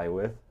identify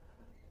with.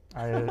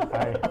 I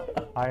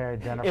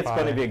identify It's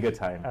going to be a good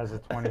time. as a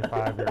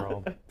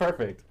 25-year-old.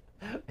 Perfect.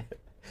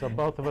 So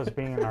both of us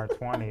being in our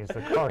 20s,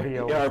 the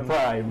cardio In our was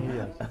prime.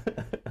 Yes.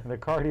 The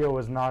cardio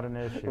was not an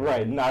issue.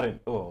 Right, not an,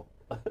 oh.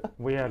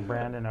 We had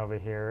Brandon over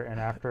here, and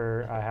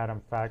after I had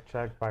him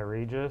fact-checked by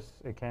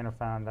Regis, it kind of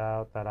found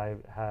out that I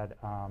had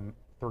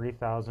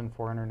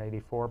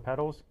 3,484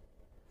 pedals,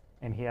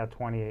 and he had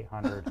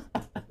 2,800.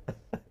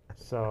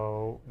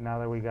 So now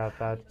that we got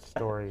that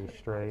story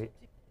straight,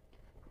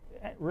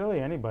 really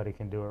anybody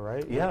can do it,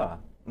 right? Yeah.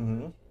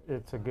 Mm-hmm.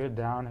 It's a good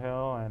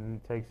downhill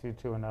and takes you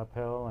to an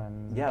uphill,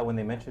 and Yeah, when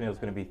they mentioned it was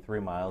going to be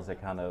 3 miles,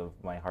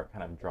 my heart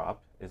kind of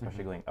dropped, especially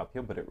Mhm. going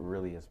uphill, but it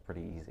really is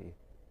pretty easy,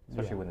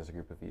 especially Yeah. when there's a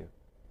group of you.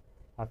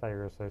 I thought you were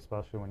going to say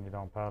especially when you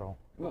don't pedal.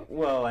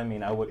 Well, I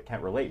mean,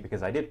 can't relate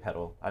because I did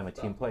pedal. I'm a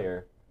team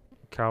player.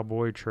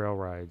 Cowboy trail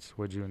rides.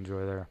 What'd you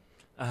enjoy there?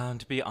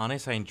 To be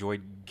honest, I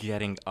enjoyed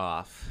getting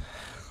off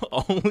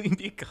only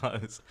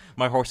because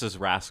my horse is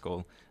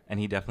Rascal, and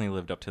he definitely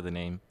lived up to the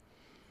name.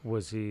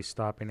 Was he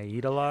stopping to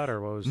eat a lot,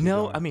 or what was he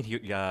No, doing? I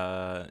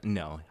mean,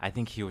 no. I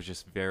think he was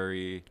just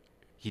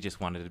he just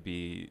wanted to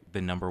be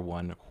the number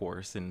one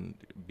horse and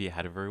be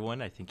ahead of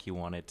everyone. I think he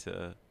wanted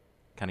to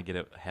kind of get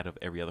ahead of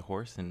every other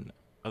horse, and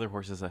other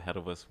horses ahead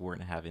of us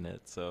weren't having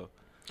it, so.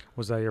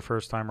 Was that your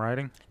first time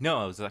riding?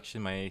 No, it was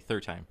actually my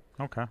third time.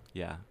 Okay.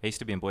 Yeah, I used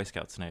to be in Boy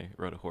Scouts and I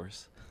rode a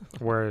horse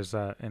Where is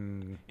that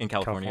in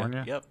California.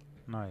 California? Yep.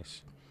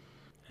 Nice.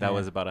 That And-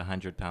 was about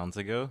 100 pounds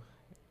ago.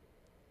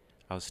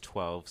 I was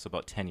 12, so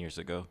about 10 years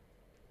ago.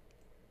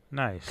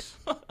 Nice.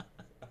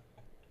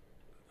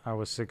 I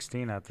was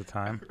 16 at the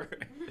time,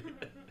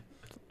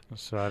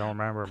 so I don't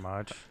remember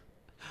much.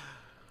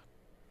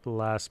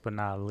 Last but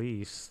not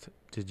least,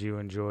 did you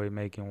enjoy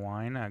making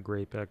wine at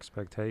Grape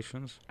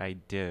Expectations? I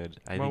did.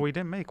 We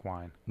didn't make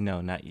wine.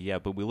 No, not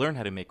yet, but we learned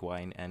how to make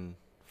wine. And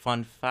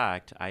fun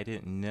fact, I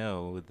didn't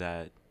know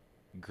that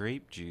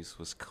grape juice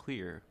was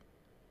clear,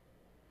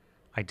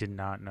 I did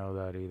not know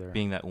that either.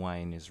 being that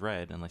wine is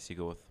red, unless you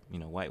go with,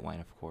 white wine,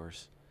 of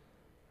course.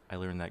 I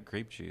learned that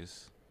grape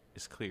juice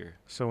is clear.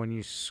 So when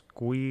you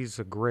squeeze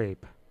a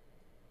grape,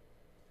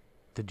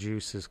 the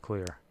juice is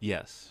clear.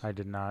 Yes. I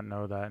did not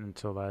know that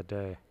until that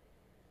day.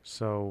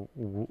 So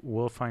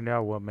we'll find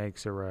out what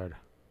makes it red.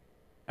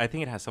 I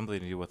think it has something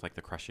to do with like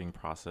the crushing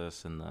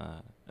process and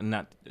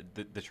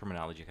the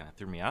terminology kind of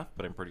threw me off,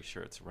 but I'm pretty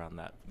sure it's around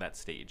that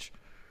stage.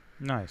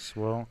 Nice.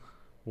 Well,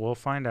 we'll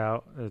find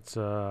out. It's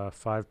a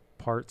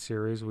 5-part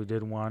series. We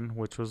did one,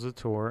 which was a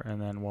tour,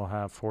 and then we'll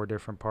have 4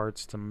 different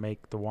parts to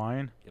make the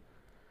wine. Yep.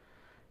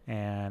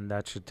 And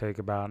that should take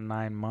about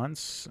 9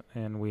 months.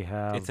 And we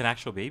have... It's an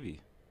actual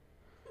baby.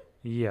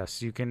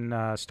 Yes, you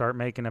can start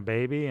making a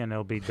baby, and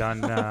it'll be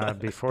done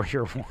before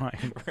your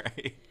wine.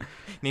 Right.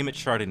 Name it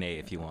Chardonnay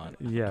if you want.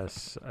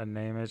 Yes,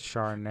 name it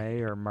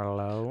Chardonnay or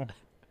Merlot.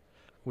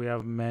 We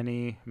have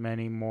many,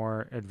 many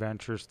more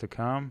adventures to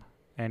come.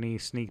 Any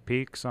sneak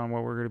peeks on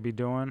what we're going to be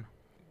doing?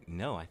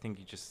 No, I think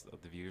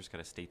the viewers got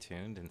to stay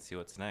tuned and see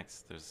what's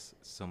next. There's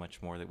so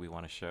much more that we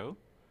want to show.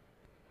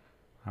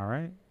 All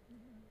right.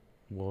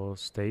 Well,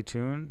 stay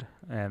tuned.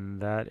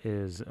 And that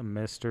is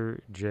Mr.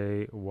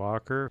 Jay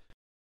Walker.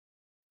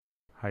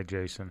 Hi,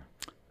 Jason.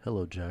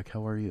 Hello, Jack.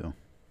 How are you?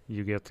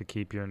 You get to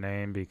keep your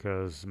name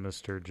because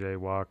Mr. Jay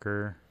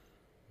Walker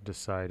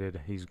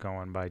decided he's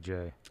going by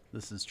Jay.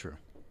 This is true.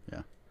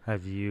 Yeah.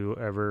 Have you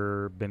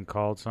ever been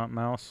called something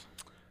else?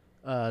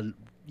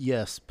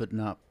 Yes, but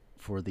not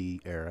for the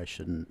air. I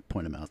shouldn't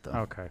point him out, though.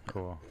 Okay,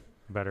 cool.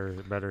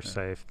 Better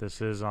safe.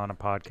 This is on a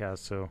podcast,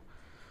 so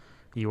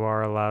you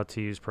are allowed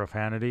to use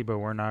profanity, but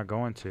we're not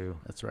going to.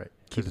 That's right.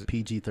 Keep it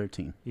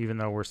PG-13. Even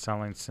though we're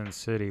selling Sin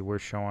City, we're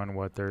showing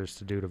what there is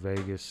to do to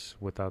Vegas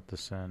without the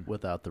sin.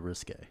 Without the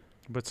risque.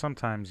 But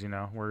sometimes,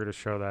 we're going to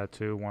show that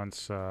too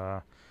once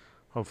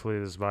hopefully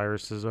this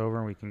virus is over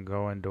and we can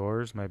go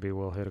indoors. Maybe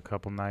we'll hit a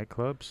couple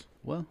nightclubs.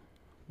 Well,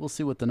 we'll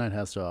see what the night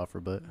has to offer,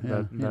 but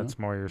yeah, that's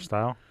more your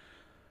style.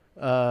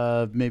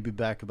 Maybe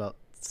back about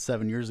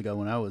 7 years ago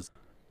when I was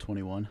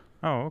 21.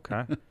 Oh,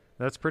 okay.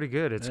 That's pretty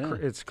good. It's Yeah.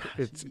 it's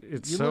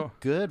You so look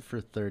good for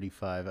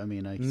 35. I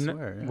mean, I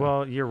swear. Yeah.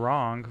 Well, you're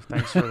wrong.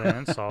 Thanks for the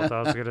insult.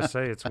 I was going to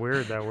say it's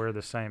weird that we're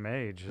the same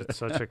age. It's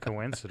such a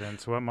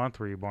coincidence. What month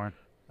were you born?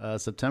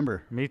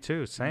 September. Me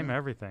too. Same Yeah.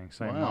 everything.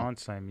 Same Wow. month,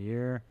 same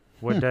year.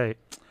 What date?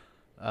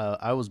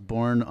 I was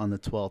born on the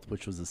 12th,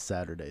 which was a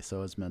Saturday, so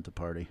I was meant to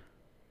party.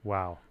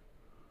 Wow.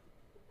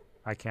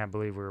 I can't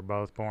believe we were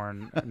both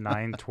born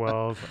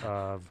 9/12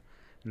 of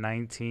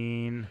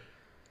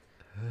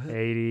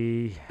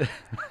 1980.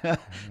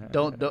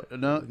 No,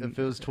 if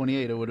it was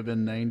 28, it would have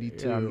been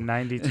 92.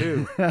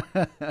 92.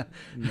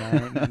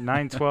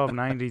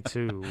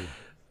 9/12/92.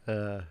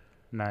 It's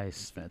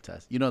Nice.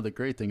 fantastic. The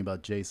great thing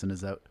about Jason is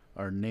that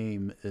our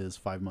name is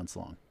 5 months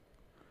long.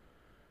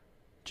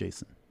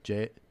 Jason.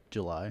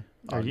 July,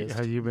 August.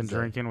 Have you been is that-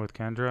 drinking with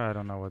Kendra? I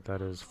don't know what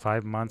that is.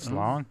 5 months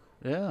long?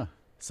 Yeah.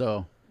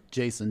 So,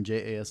 Jason,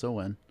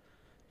 Jason.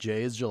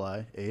 J is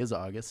July, A is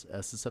August,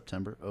 S is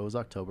September, O is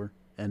October,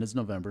 N is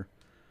November.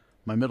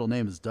 My middle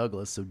name is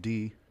Douglas, so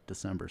D,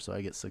 December. So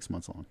I get 6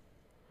 months long.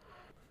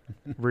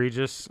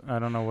 Regis, I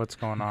don't know what's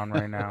going on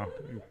right now.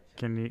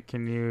 Can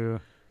you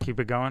keep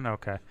it going?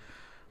 Okay.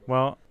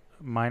 Well,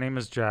 my name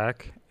is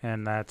Jack,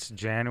 and that's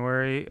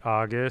January,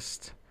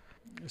 August,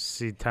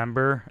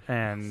 September,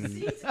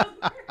 and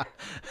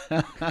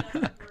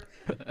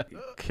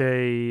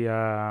okay.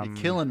 You're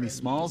killing me,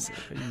 Smalls.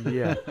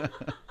 Yeah.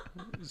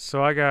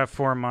 So I got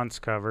 4 months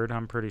covered.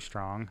 I'm pretty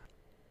strong.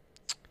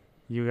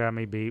 You got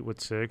me beat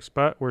with 6,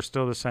 but we're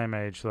still the same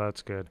age, so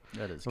that's good.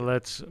 That is good.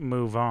 Let's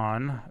move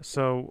on.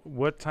 So,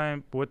 what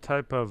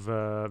type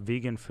of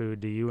vegan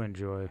food do you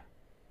enjoy?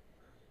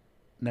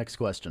 Next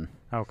question.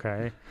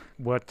 Okay.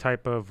 What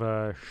type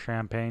of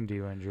champagne do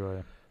you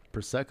enjoy?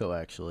 Prosecco,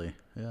 actually.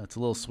 Yeah, it's a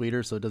little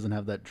sweeter, so it doesn't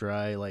have that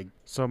dry,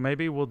 So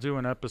maybe we'll do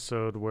an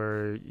episode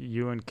where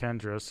you and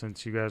Kendra,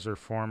 since you guys are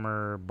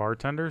former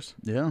bartenders,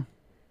 Yeah.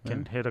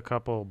 can hit a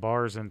couple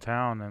bars in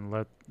town and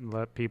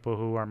let people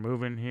who are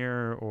moving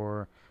here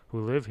or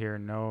who live here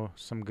know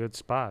some good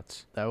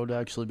spots. That would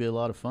actually be a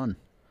lot of fun.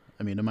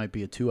 I mean, it might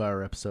be a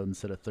 2-hour episode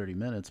instead of 30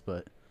 minutes,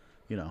 but,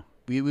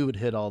 we would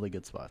hit all the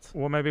good spots.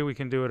 Well, maybe we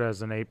can do it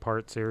as an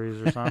 8-part series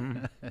or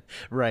something.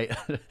 Right.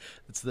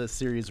 It's the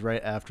series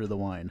right after the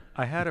wine.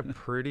 I had a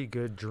pretty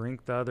good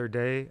drink the other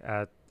day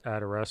at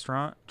a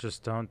restaurant.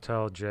 Just don't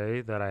tell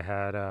Jay that I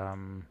had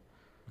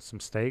some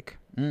steak.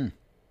 Mm.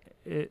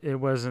 It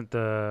wasn't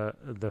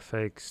the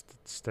fake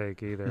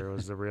steak either. It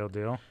was the real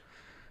deal.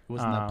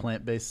 Wasn't that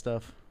plant-based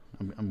stuff?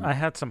 I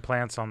had some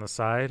plants on the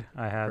side.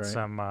 I had Right.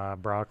 some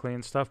broccoli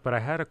and stuff, but I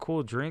had a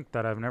cool drink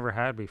that I've never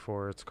had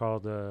before. It's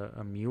called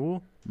a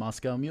mule,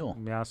 Moscow Mule.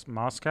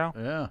 Moscow.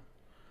 Yeah.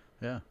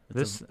 Yeah.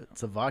 It's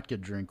a vodka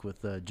drink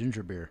with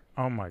ginger beer.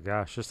 Oh my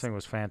gosh, this thing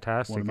was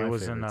fantastic. One of my It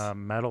was in favorites. a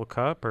metal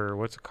cup, or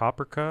what's a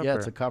copper cup? Yeah,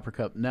 it's or- a copper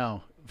cup.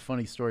 Now,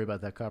 funny story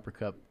about that copper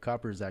cup.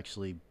 Copper is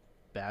actually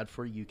bad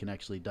for you. You can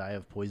actually die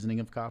of poisoning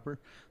of copper.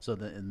 So in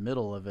the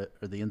middle of it,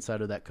 or the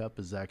inside of that cup,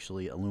 is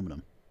actually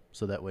aluminum.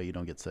 So that way you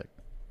don't get sick.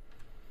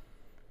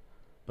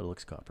 But it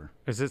looks copper.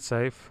 Is it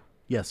safe?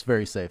 Yes,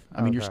 very safe.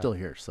 I mean, you're Okay. still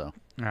here, so.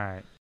 All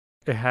right.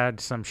 It had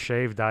some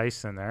shaved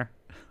ice in there.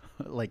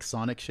 Like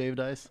Sonic shaved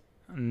ice?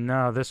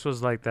 No, this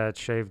was like that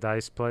shaved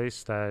ice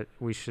place that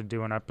we should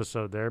do an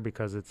episode there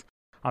because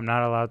I'm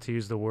not allowed to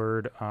use the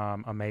word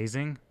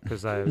amazing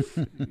because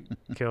I've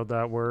killed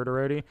that word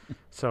already.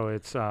 So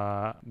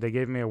they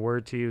gave me a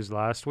word to use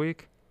last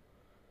week.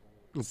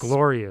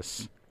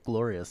 Glorious.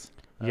 Glorious.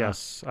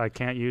 Yes, I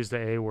can't use the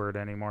A word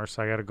anymore,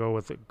 so I got to go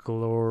with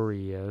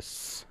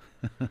glorious.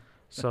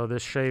 So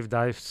this shaved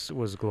ice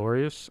was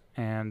glorious.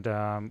 And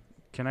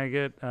can I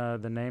get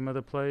the name of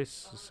the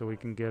place so we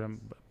can get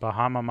them?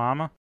 Bahama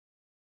Mama?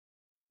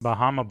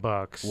 Bahama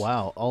Bucks.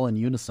 Wow, all in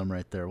unison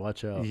right there.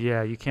 Watch out.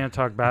 Yeah, you can't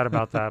talk bad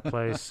about that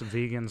place.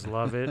 Vegans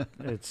love it.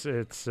 It's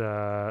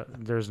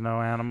there's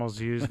no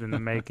animals used in the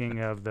making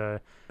of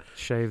the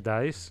shaved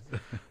ice,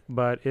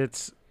 but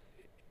it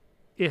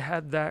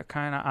had that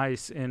kind of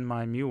ice in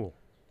my mule.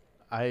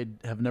 I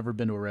have never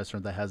been to a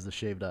restaurant that has the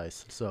shaved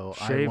ice, so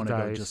I Shaved want to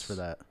go ice. just for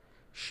that.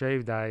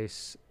 Shaved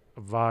ice,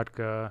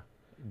 vodka,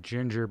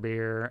 ginger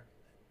beer,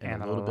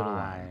 and a little bit of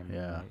lime.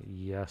 Yeah.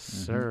 Yes,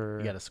 Mhm. sir.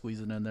 You got to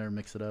squeeze it in there,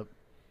 mix it up.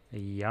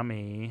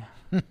 Yummy.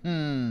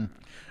 Hmm.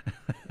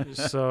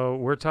 So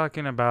we're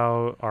talking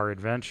about our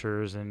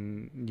adventures,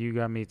 and you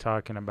got me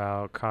talking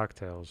about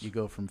cocktails. You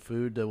go from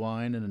food to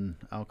wine and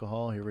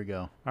alcohol. Here we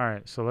go. All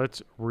right, so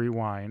let's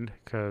rewind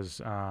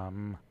because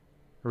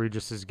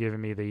Regis is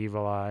giving me the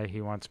evil eye.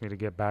 He wants me to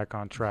get back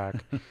on track.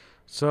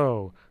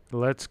 So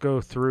let's go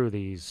through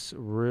these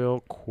real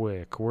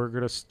quick. We're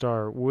going to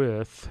start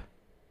with,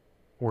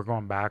 we're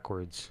going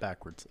backwards.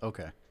 Backwards.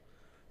 Okay.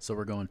 So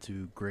we're going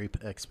to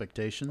grape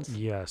expectations.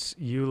 Yes,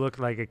 you look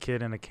like a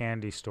kid in a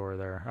candy store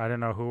there. I don't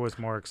know who was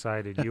more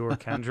excited, you or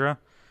Kendra.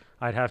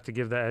 I'd have to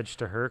give the edge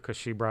to her because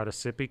she brought a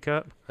sippy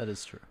cup. That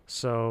is true.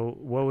 So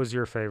what was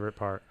your favorite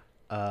part?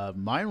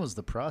 Mine was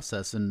the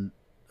process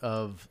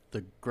of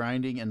the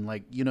grinding and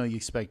you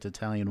expect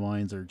Italian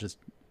wines or just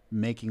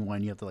making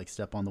wine. You have to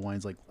step on the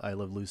wines like I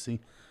Love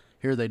Lucy.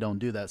 Here they don't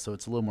do that, so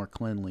it's a little more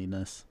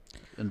cleanliness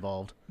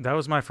involved. That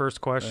was my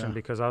first question Yeah.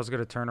 because I was going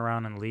to turn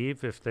around and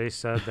leave if they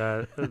said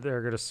that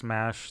they're going to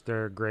smash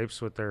their grapes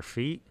with their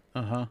feet.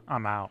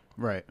 I'm out.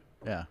 Right.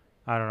 Yeah.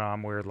 I don't know.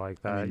 I'm weird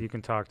like that. I mean- You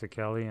can talk to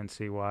Kelly and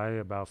see why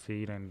about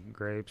feet and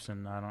grapes,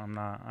 and I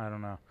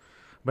don't know.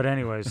 But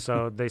anyways,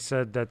 so they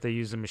said that they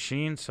use a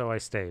machine, so I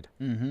stayed.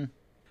 Mm-hmm.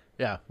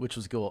 Yeah, which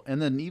was cool.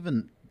 And then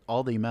even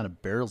all the amount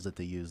of barrels that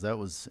they use, that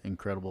was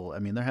incredible. I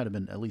mean, there had to have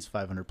been at least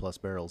 500 plus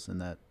barrels in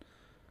that.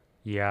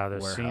 Yeah, the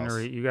Warehouse.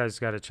 scenery. You guys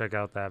got to check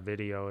out that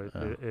video.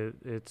 Oh.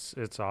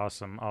 It's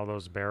awesome. All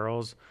those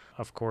barrels.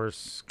 Of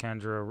course,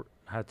 Kendra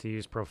had to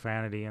use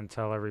profanity and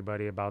tell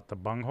everybody about the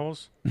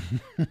bungholes.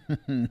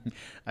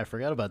 I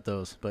forgot about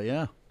those, but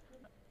yeah.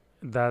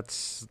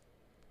 That's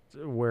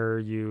where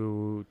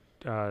you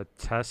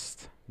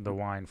test the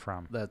wine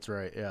from. That's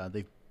right. Yeah,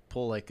 they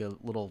pull a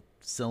little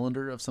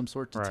cylinder of some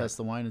sort to Right. test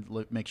the wine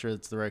and make sure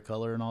it's the right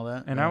color and all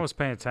that. And yeah. I was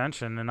paying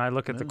attention, and I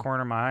look at the Yeah.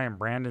 corner of my eye, and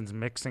Brandon's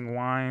mixing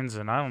wines,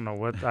 and I didn't know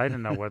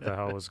what the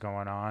hell was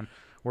going on.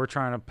 We're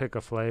trying to pick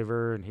a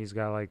flavor, and he's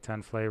got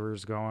 10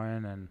 flavors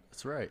going, and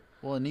That's right.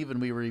 Well, and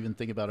we were even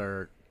thinking about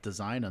our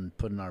design on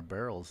putting our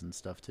barrels and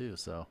stuff too.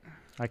 So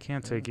I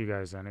can't take you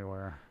guys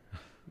anywhere.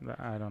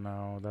 I don't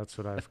know. That's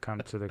what I've come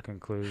to the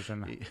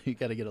conclusion. you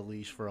got to get a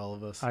leash for all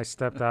of us. I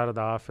stepped out of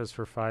the office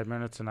for 5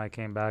 minutes, and I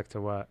came back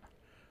to what?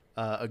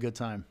 A good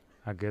time.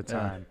 A good Yeah.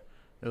 time.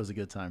 It was a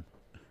good time.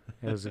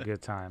 It was a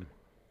good time.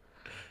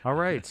 All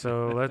right,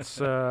 so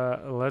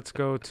let's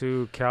go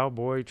to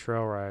Cowboy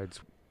Trail Rides.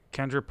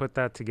 Kendra put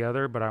that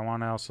together, but I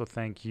want to also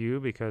thank you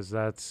because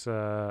that's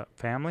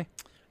family.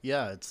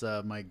 Yeah, it's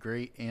my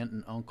great aunt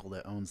and uncle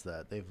that owns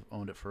that. They've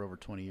owned it for over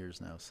 20 years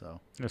now.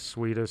 So The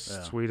sweetest,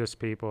 Yeah. sweetest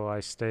people.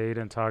 I stayed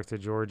and talked to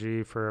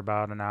Georgie for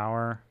about an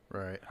hour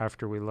right,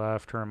 after we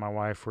left. Her and my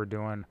wife were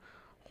doing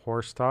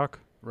horse talk.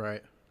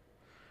 right.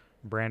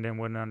 Brandon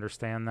wouldn't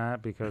understand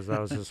that because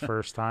that was his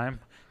first time.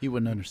 He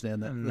wouldn't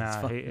understand that. That's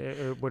Nah, fine.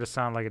 it would have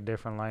sounded like a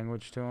different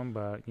language to him,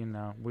 but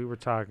we were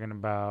talking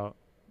about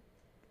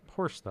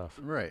horse stuff.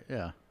 Right,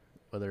 yeah.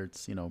 Whether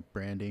it's,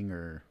 branding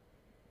or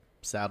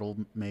saddle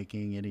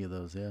making, any of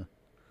those, yeah.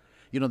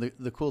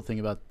 The cool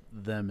thing about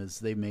them is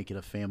they make it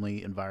a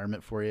family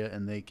environment for you,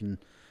 and they can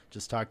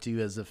just talk to you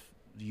as if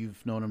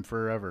you've known him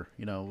forever,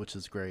 which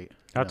is great.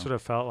 That's what it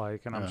felt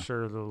like, and I'm Yeah.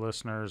 sure the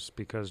listeners,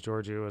 because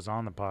Georgie was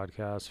on the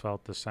podcast,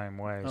 felt the same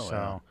way. Oh,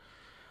 So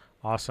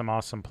yeah.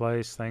 awesome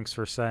place. Thanks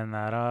for setting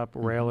that up.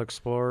 Mhm. Rail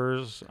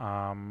Explorers.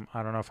 I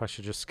don't know if I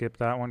should just skip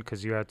that one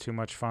because you had too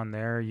much fun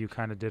there. You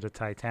kind of did a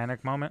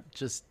Titanic moment.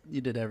 Just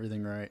you did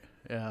everything right.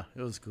 Yeah,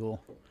 it was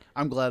cool.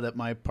 I'm glad that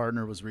my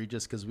partner was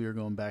Regis because we were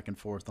going back and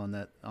forth on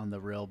the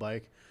rail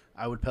bike.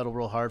 I would pedal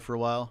real hard for a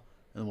while,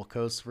 and we'll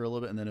coast for a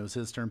little bit, and then it was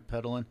his turn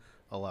pedaling.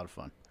 A lot of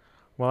fun.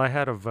 Well, I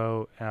had a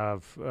vote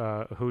of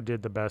who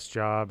did the best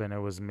job, and it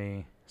was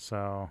me.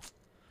 So,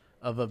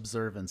 Of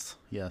observance,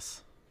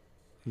 yes.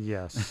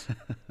 yes.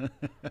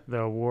 The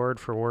award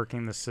for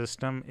working the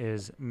system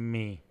is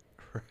me.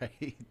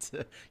 Right.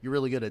 You're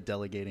really good at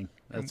delegating.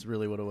 That's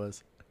really what it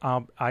was.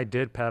 I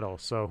did pedal,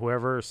 so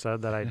whoever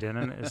said that I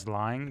didn't is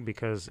lying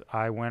because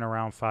I went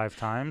around 5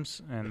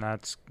 times, and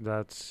that's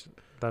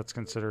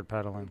considered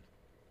pedaling.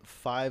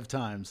 5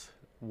 times.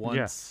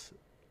 Once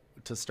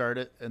to start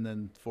it, and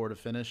then 4 to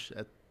finish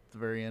at the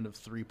very end of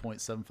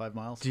 3.75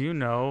 miles. Do you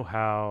know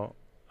how?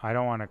 I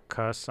don't want to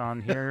cuss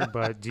on here,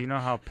 but do you know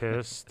how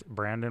pissed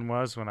Brandon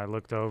was when I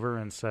looked over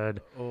and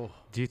said, Oh,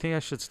 "Do you think I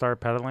should start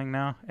pedaling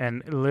now?"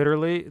 And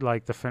literally,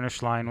 like the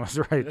finish line was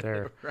right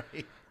there.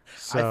 right.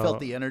 So, I felt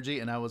the energy,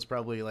 and I was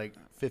probably like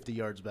 50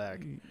 yards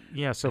back.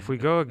 Yeah, so if we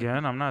go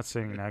again, I'm not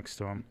sitting next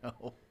to him.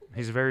 No.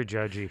 He's very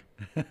judgy.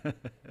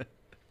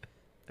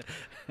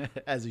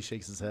 As he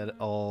shakes his head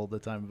all the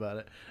time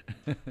about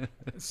it.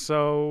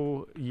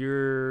 So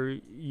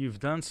you've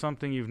done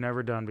something you've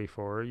never done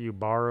before. You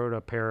borrowed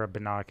a pair of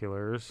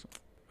binoculars.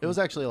 It was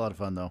actually a lot of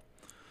fun, though.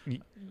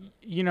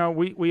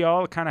 We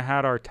all kind of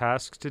had our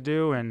tasks to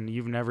do, and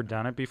you've never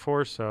done it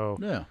before. So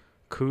Yeah.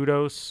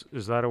 kudos.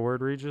 Is that a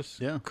word, Regis?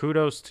 Yeah.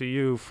 Kudos to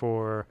you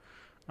for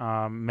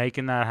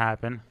making that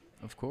happen.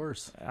 Of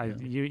course. Yeah.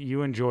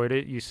 You enjoyed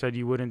it. You said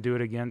you wouldn't do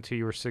it again till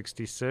you were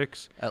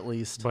 66, At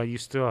least. but you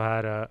still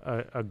had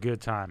a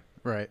good time.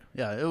 Right.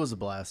 Yeah, it was a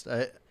blast.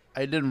 I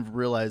didn't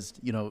realize,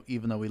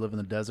 even though we live in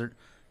the desert,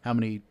 how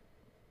many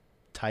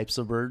types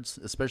of birds,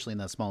 especially in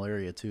that small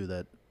area, too,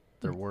 that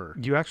there were.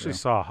 You actually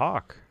saw a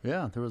hawk.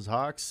 Yeah, there was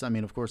hawks. I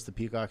mean, of course, the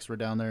peacocks were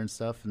down there and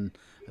stuff, and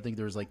I think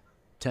there was like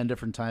 10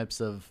 different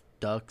types of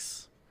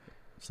ducks.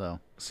 So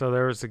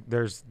there's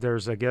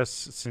I guess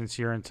since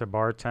you're into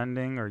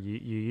bartending, or you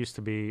used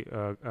to be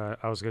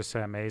I was gonna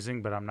say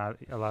amazing, but I'm not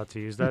allowed to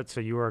use that.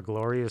 So you were a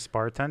glorious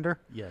bartender.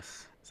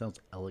 yes, sounds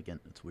elegant.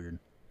 It's weird.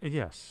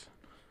 Yes.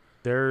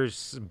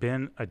 There's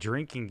been a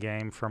drinking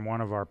game from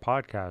one of our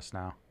podcasts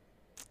now.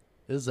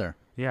 Is there?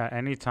 Yeah,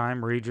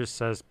 anytime Regis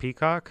says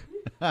peacock,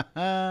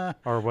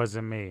 or was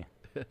it me?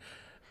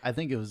 I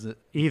think it was.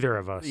 Either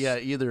of us. Yeah,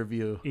 either of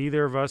you.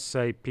 Either of us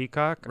say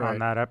peacock on Right.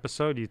 that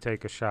episode, you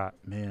take a shot.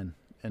 Man,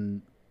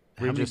 and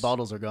how Regis- many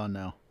bottles are gone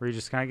now?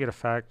 Regis, can I get a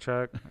fact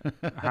check?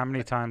 How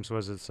many times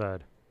was it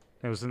said?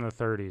 It was in the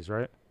 30s,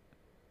 right?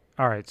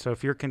 All right, so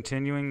if you're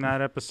continuing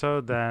that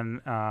episode,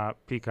 then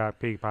peacock,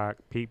 peacock,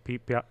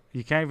 peacock.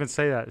 You can't even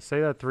say that. Say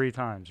that 3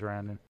 times,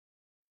 Brandon.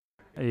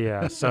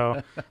 Yeah,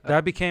 so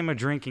that became a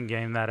drinking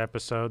game, that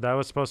episode. That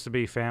was supposed to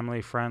be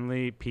family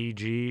friendly,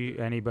 PG,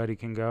 anybody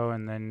can go,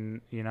 and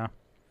then,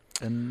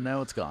 And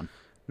now it's gone.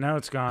 now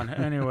it's gone.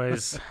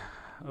 Anyways,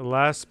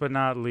 last but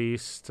not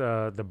least,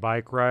 the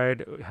bike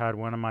ride had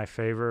one of my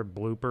favorite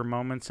blooper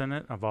moments in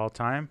it of all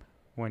time.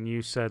 When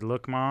you said,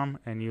 "Look, Mom,"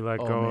 and you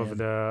let Oh, go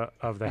man.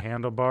 of the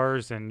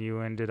handlebars, and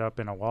you ended up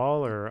in a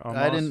wall, or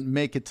almost. I didn't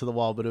make it to the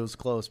wall, but it was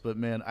close. But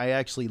man, I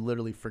actually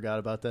literally forgot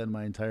about that in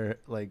my entire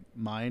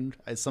mind.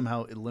 I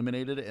somehow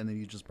eliminated it, and then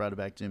you just brought it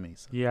back to me.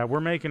 So. Yeah,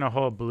 we're making a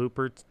whole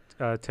blooper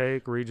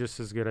take. Regis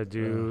is gonna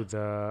do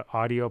the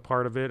audio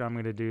part of it. I'm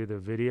gonna do the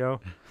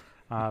video.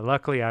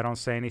 Luckily, I don't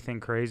say anything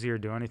crazy or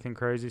do anything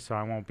crazy, so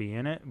I won't be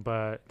in it.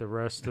 But the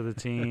rest of the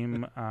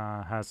team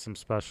has some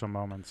special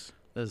moments.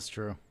 That's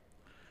true.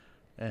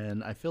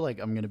 And I feel like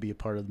I'm going to be a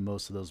part of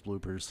most of those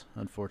bloopers,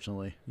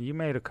 unfortunately. You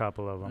made a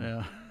couple of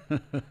them.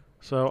 Yeah.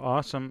 So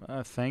awesome.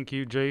 Thank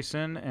you,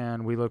 Jason,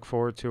 and we look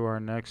forward to our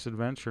next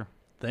adventure.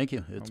 Thank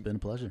you. It's been a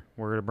pleasure.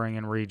 We're going to bring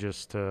in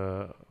Regis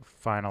to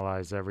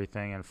finalize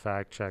everything and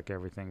fact check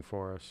everything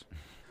for us.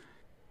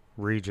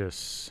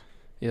 Regis.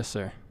 Yes,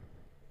 sir.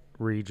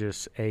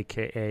 Regis,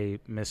 a.k.a.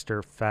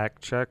 Mr.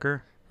 Fact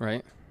Checker,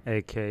 Right.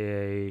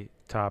 a.k.a.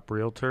 Top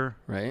Realtor,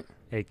 Right.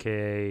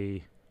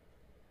 a.k.a.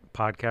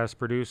 Podcast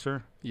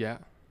Producer, Yeah.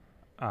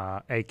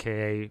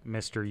 a.k.a.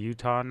 Mr.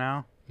 Utah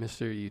now.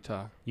 Mr.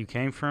 Utah. You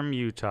came from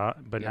Utah,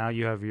 but Yeah. now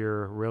you have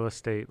your real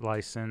estate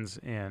license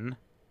in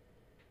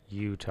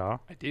Utah.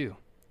 I do.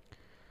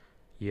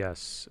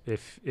 Yes.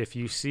 If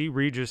you see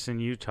Regis in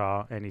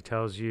Utah and he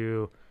tells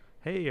you,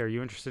 "Hey, are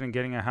you interested in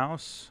getting a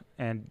house?"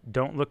 and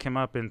don't look him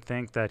up and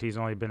think that he's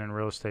only been in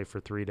real estate for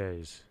 3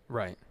 days.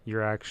 Right.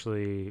 You're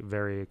actually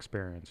very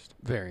experienced.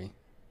 Very.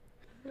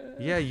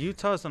 Yeah,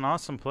 Utah's an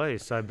awesome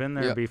place. I've been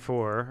there Yep.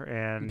 before,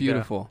 and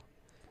Beautiful.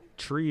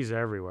 trees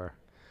everywhere.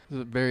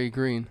 Very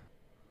green.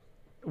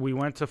 We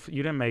went to.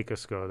 You didn't make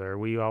us go there.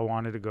 We all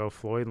wanted to go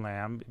Floyd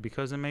Lamb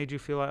because it made you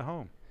feel at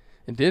home.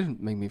 It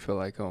did make me feel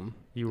like home.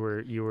 You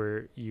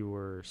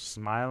were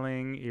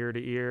smiling ear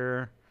to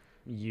ear.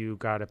 You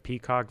got a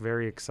peacock,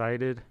 very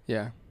excited.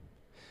 Yeah.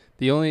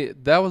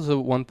 That was the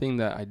one thing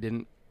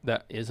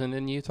that isn't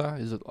in Utah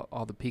is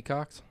all the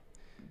peacocks.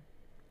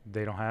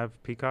 They don't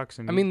have peacocks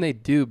in I mean, they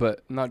do,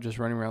 but not just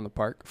running around the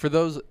park. For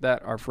those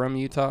that are from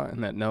Utah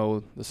and that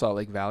know the Salt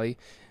Lake Valley,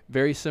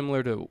 very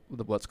similar to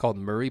what's called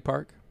Murray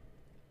Park.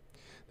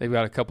 They've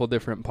got a couple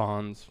different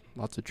ponds,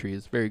 lots of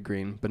trees, very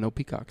green, but no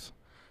peacocks.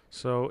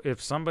 So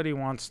if somebody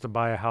wants to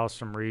buy a house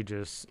from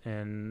Regis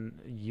in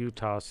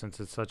Utah, since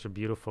it's such a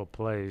beautiful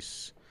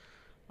place,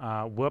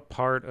 what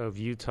part of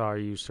Utah are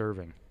you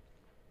serving?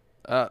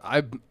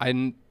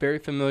 I'm very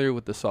familiar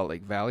with the Salt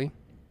Lake Valley.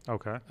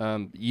 Okay.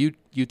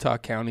 Utah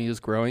County is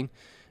growing,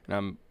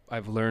 and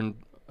I've learned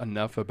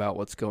enough about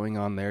what's going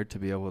on there to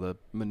be able to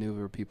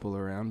maneuver people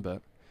around.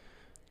 But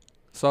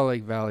Salt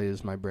Lake Valley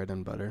is my bread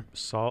and butter.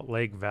 Salt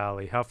Lake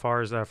Valley. How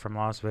far is that from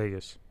Las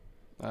Vegas?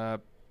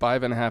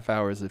 5.5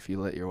 hours if you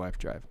let your wife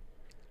drive.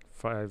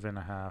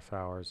 5.5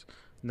 hours.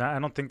 No, I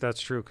don't think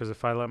that's true, because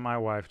if I let my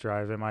wife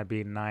drive, it might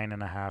be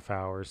 9.5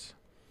 hours.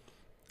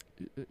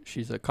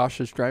 She's a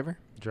cautious driver.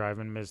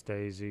 Driving Miss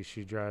Daisy,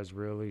 she drives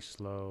really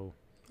slow.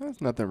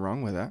 There's nothing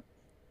wrong with that.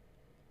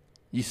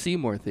 You see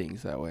more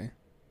things that way.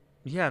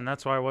 Yeah, and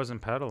that's why I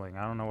wasn't pedaling.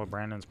 I don't know what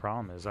Brandon's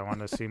problem is. I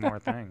wanted to see more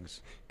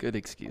things. Good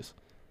excuse.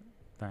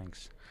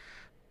 Thanks.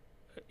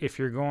 If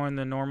you're going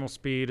the normal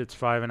speed, it's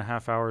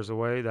 5.5 hours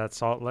away. That's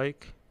Salt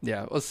Lake.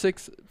 Yeah, well,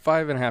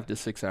 5.5 to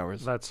 6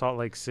 hours. That's Salt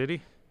Lake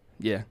City.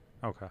 Yeah.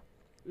 Okay.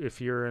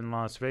 If you're in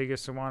Las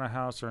Vegas and want a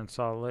house, or in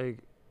Salt Lake,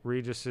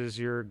 Regis is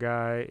your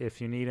guy. If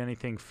you need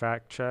anything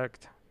fact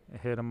checked,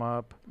 hit him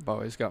up. I've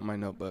always got my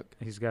notebook.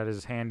 He's got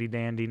his handy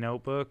dandy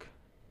notebook,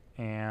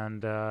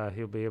 and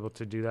he'll be able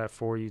to do that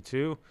for you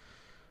too.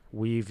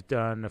 We've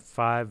done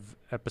 5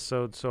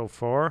 episodes so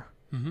far.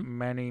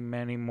 Mm-hmm.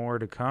 Many more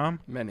to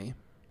come. Many.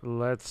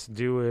 Let's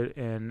do it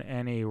in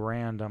any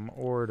random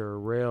order.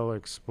 Rail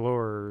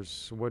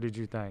Explorers, what did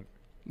you think?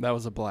 That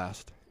was a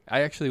blast.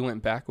 I actually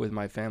went back with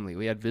my family.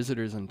 We had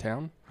visitors in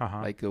town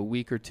like a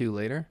week or 2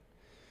 later,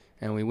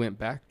 and we went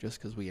back just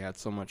because we had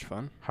so much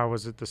fun. How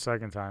was it the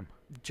second time?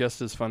 Just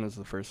as fun as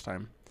the first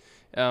time.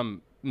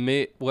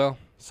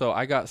 So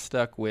I got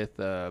stuck with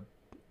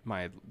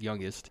my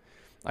youngest.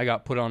 I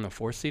got put on a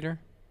 4-seater,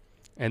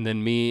 and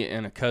then me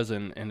and a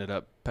cousin ended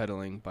up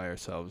pedaling by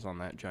ourselves on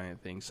that giant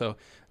thing. So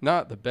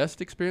not the best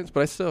experience,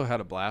 but I still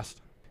had a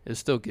blast. It's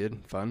still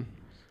good, fun.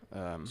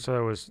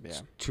 So it was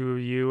 2 of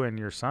you and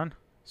your son?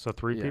 So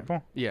 3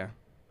 people? Yeah.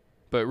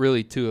 But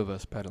really 2 of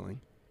us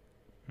pedaling.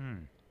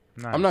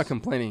 Nice. I'm not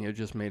complaining. It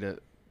just made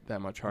it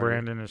that much harder.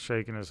 Brandon is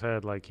shaking his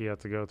head like he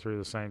had to go through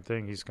the same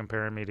thing. He's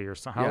comparing me to your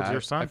son. How old's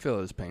your son? I feel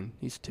his pain.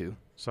 He's 2.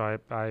 So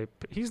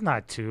he's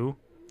not 2.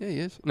 Yeah, he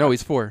is. No,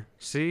 he's 4.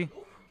 See?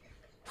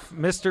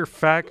 Mr.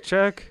 Fact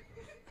Check.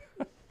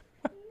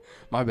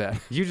 My bad.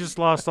 You just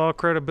lost all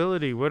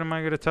credibility. What am I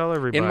going to tell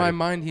everybody? In my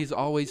mind, he's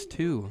always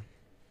 2.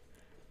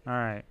 All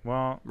right.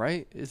 Well.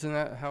 Right? Isn't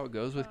that how it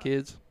goes with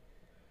kids?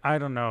 I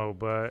don't know,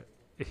 but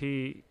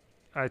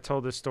I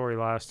told this story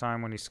last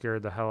time when he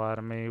scared the hell out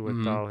of me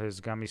with all his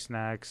gummy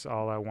snacks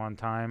all at one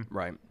time.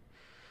 Right.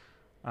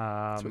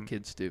 That's what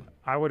kids do.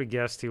 I would have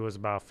guessed he was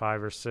about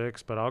 5 or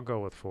 6, but I'll go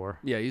with 4.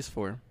 Yeah, he's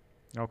 4.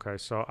 Okay,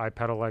 so I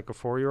pedal like a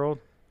 4-year-old?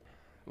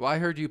 Well, I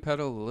heard you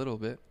pedal a little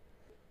bit.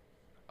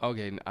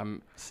 Okay,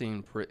 I'm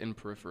seeing in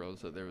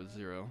peripherals that there was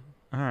 0.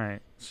 All right,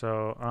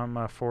 so I'm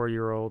a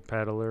 4-year-old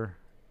pedaler.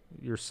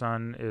 Your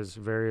son is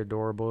very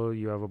adorable.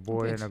 You have a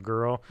boy and a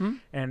girl.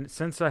 And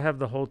since I have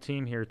the whole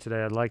team here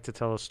today, I'd like to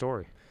tell a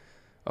story.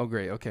 Oh,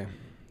 great. Okay.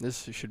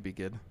 This should be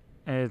good.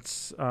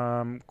 It's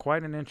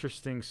quite an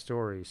interesting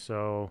story.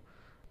 So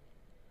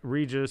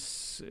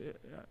Regis,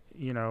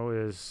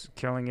 is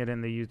killing it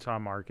in the Utah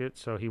market.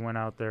 So he went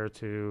out there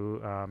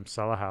to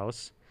sell a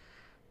house.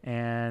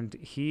 And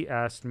he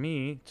asked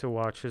me to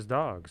watch his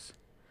dogs.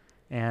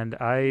 And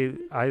I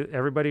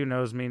everybody who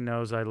knows me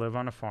knows I live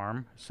on a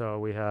farm. So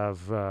we have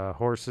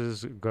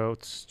horses,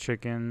 goats,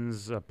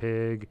 chickens, a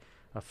pig,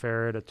 a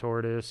ferret, a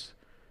tortoise,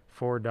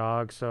 4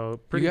 dogs. So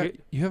pretty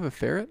good. You have a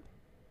ferret?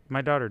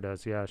 My daughter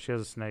does, yeah. She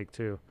has a snake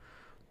too.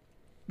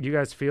 You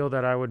guys feel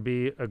that I would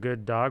be a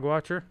good dog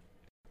watcher?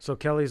 So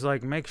Kelly's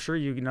like, make sure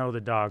you know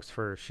the dogs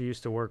first. She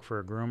used to work for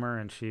a groomer,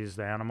 and she's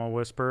the animal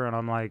whisperer. And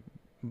I'm like,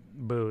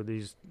 boo,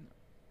 these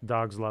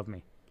dogs love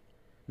me.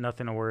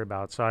 Nothing to worry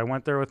about. So I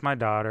went there with my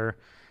daughter,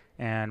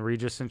 and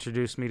Regis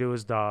introduced me to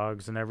his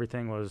dogs, and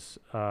everything was,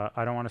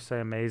 I don't want to say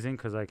amazing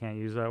because I can't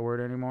use that word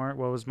anymore.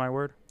 What was my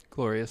word?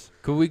 Glorious.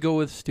 Could we go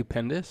with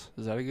stupendous?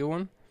 Is that a good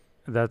one?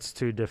 That's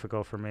too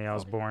difficult for me. I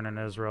was born in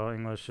Israel.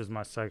 English is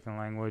my second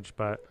language,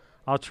 but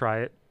I'll try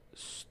it.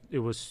 It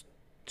was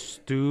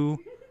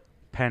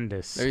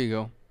stupendous. There you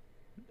go.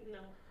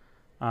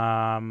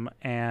 I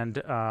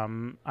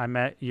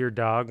met your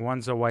dog.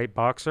 One's a white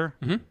boxer,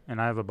 Mm-hmm.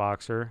 and I have a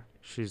boxer.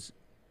 She's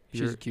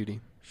a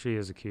cutie. She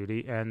is a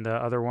cutie. And the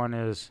other one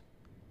is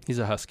He's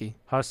a husky.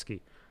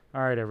 husky.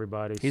 All right,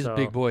 everybody. He's a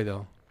big boy,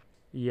 though.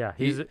 Yeah,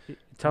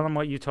 Tell him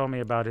what you told me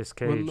about his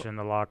Well, cage and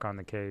the lock on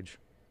the cage.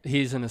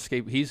 He's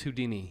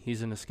Houdini.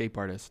 He's an escape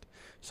artist.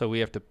 So we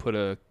have to put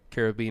a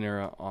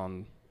carabiner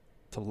on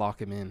to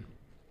lock him in.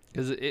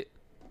 Because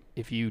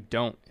if you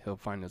don't, he'll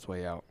find his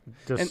way out.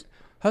 And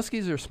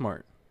Huskies are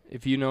smart.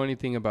 If you know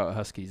anything about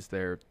Huskies,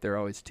 they're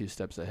always 2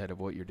 steps ahead of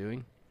what you're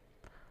doing.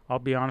 I'll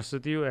be honest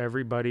with you.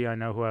 Everybody I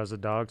know who has a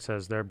dog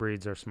says their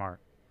breeds are smart.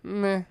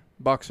 Meh.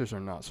 Boxers are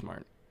not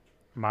smart.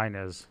 Mine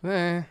is.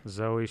 Eh.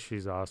 Zoe,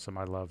 she's awesome.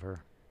 I love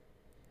her.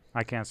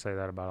 I can't say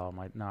that about all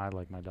my... No, I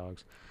like my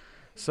dogs.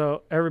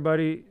 So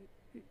everybody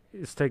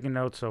is taking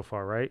notes so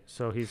far, right?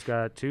 So he's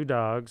got 2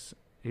 dogs.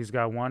 He's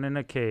got one in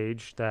a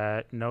cage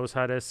that knows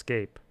how to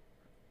escape.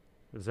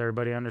 Does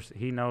everybody understand?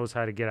 He knows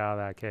how to get out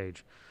of that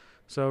cage.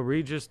 So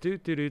Regis,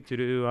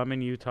 I'm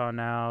in Utah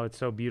now. It's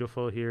so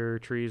beautiful here.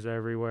 Trees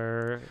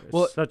everywhere.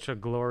 Well, It's such a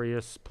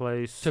glorious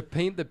place. To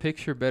paint the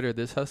picture better,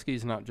 this husky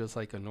is not just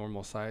like a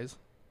normal size.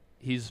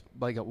 He's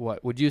like a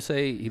what? Would you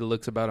say he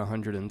looks about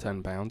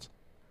 110 pounds?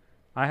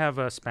 I have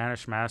a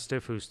Spanish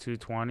Mastiff who's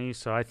 220,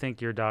 so I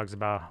think your dog's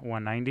about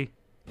 190.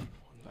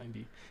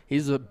 190.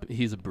 He's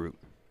a brute.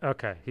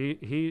 Okay,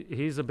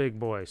 he's a big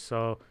boy.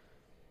 So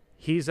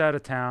he's out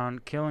of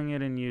town, killing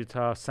it in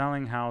Utah,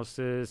 selling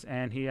houses,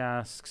 and he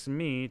asks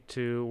me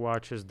to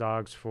watch his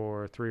dogs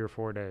for 3 or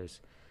 4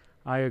 days.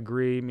 I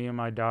agree. Me and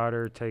my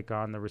daughter take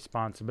on the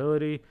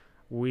responsibility.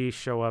 We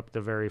show up the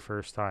very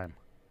first time.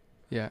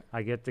 Yeah.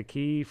 I get the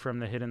key from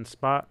the hidden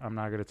spot. I'm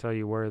not going to tell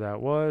you where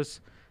that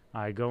was.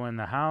 I go in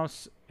the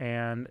house,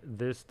 and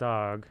this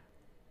dog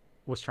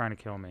was trying to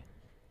kill me.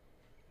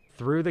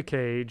 Through the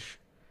cage,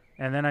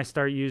 and then I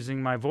start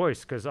using my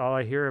voice because all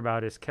I hear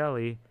about is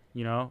Kelly.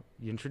 You know,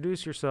 you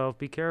introduce yourself,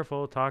 be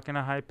careful, talk in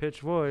a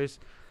high-pitched voice.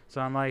 So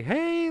I'm like,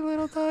 hey,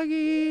 little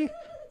doggy,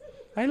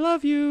 I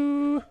love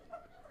you.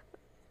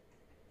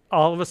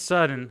 All of a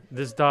sudden,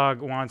 this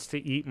dog wants to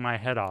eat my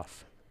head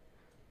off.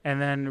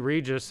 And then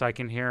Regis, I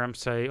can hear him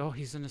say, oh,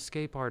 he's an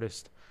escape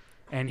artist.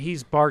 And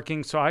he's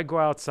barking, so I go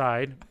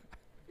outside.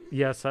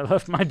 Yes, I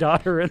left my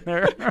daughter in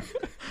there.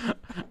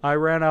 I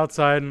ran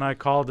outside and I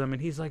called him, and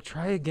he's like,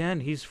 try again.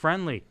 He's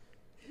friendly.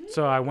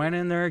 So I went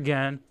in there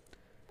again.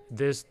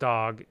 This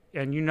dog,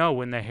 and you know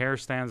when the hair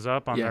stands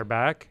up on their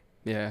back,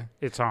 Yeah.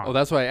 it's on. Oh,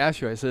 that's why I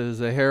asked you. I said, is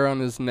the hair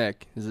on his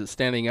neck, is it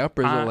standing up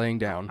or is it laying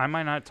down? I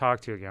might not talk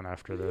to you again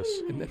after this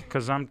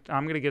because I'm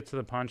going to get to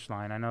the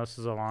punchline. I know this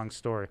is a long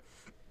story.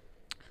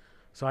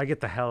 So I get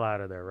the hell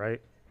out of there,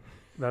 right?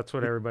 That's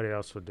what everybody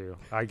else would do.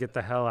 I get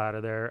the hell out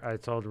of there. I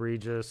told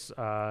Regis,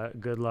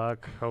 good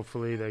luck.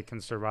 Hopefully they can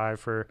survive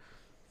for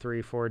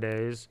 3-4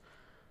 days.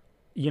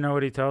 You know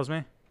what he tells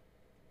me?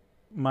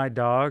 My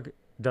dog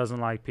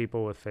doesn't like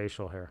people with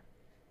facial hair.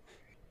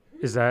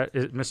 Is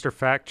Mr.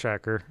 Fact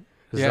Checker?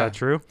 Is that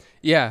true?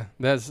 Yeah,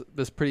 that's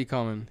pretty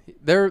common.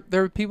 There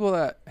are people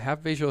that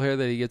have facial hair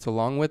that he gets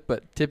along with,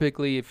 but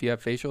typically if you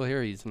have facial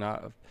hair, he's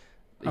not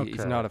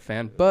a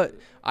fan. But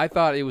I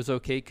thought it was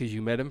okay because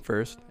you met him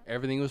first.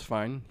 Everything was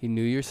fine. He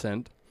knew your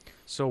scent.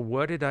 So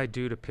what did I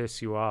do to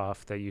piss you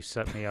off that you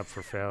set me up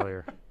for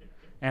failure?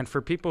 And for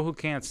people who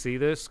can't see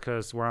this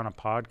because we're on a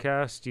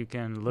podcast, you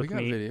can look we got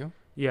me. video.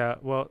 Yeah,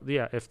 well,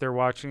 yeah, if they're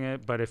watching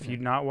it. But if you're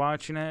not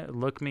watching it,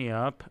 look me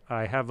up.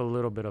 I have a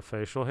little bit of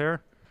facial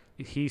hair.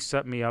 He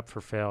set me up for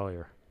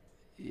failure.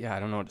 Yeah, I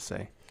don't know what to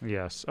say.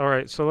 Yes. All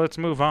right, so let's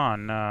move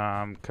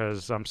on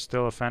because I'm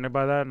still offended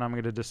by that, and I'm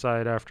going to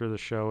decide after the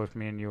show if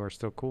me and you are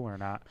still cool or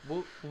not.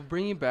 We'll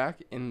bring you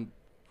back, and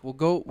we'll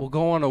go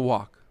on a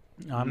walk.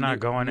 I'm not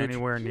going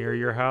anywhere near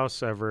your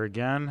house ever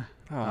again.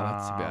 Oh,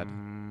 that's too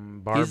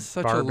bad. He's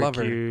such a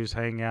lover. Barbecues,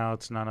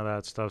 hangouts, none of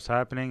that stuff's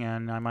happening,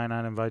 and I might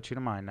not invite you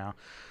to mine now.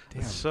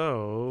 Damn.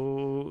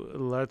 So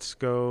let's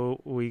go.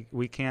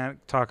 We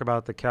can't talk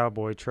about the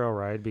Cowboy Trail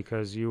Ride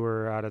because you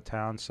were out of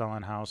town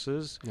selling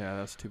houses. Yeah,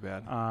 that's too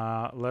bad.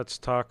 Let's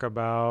talk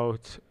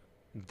about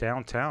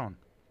downtown.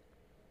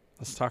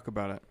 Let's talk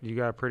about it. You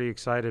got pretty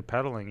excited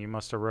pedaling. You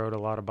must have rode a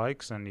lot of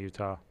bikes in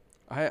Utah.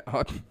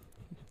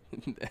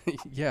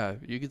 Yeah,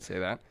 you could say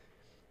that.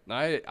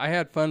 I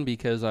had fun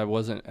because I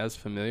wasn't as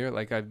familiar.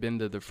 Like I've been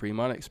to the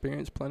Fremont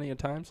Experience plenty of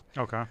times.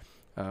 Okay.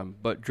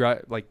 But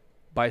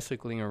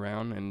bicycling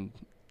around and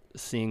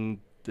seeing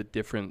the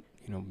different,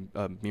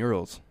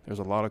 murals. There's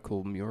a lot of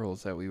cool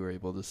murals that we were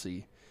able to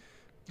see.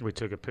 We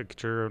took a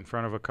picture in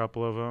front of a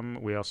couple of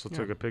them. We also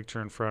took a picture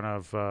in front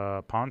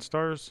of Pawn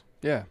Stars.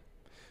 Yeah.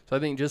 So I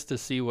think just to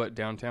see what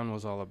downtown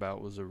was all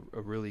about was a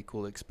really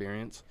cool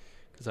experience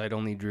because I'd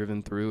only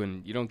driven through,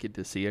 and you don't get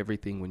to see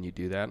everything when you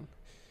do that.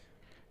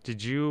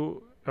 Did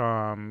you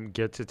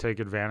get to take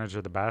advantage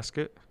of the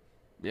basket?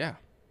 Yeah.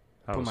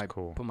 That was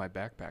cool. Put my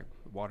backpack,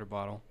 water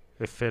bottle.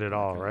 It fit it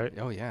all, right?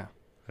 Oh, yeah.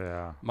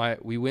 Yeah.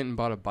 We went and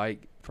bought a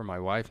bike for my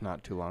wife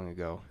not too long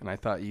ago, and I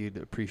thought you'd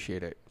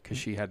appreciate it because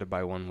she had to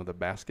buy one with a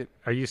basket.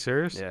 Are you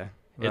serious? Yeah.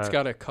 It's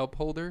got a cup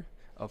holder,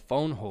 a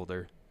phone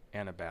holder,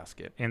 and a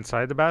basket.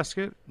 Inside the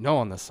basket? No,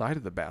 on the side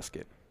of the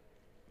basket.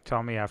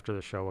 Tell me after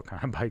the show what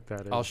kind of bike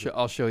that is.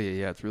 I'll show you.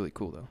 Yeah, it's really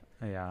cool, though.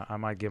 Yeah, I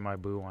might give my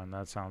boo one.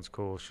 That sounds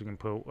cool. She can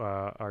put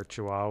our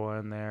Chihuahua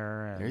in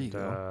there, and There you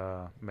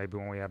go. maybe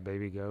when we have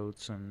baby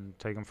goats, and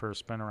take them for a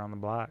spin around the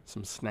block.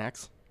 Some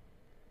snacks.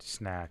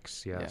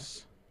 Snacks, Yeah.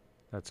 yes,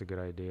 that's a good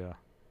idea.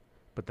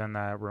 But then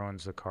that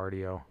ruins the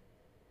cardio.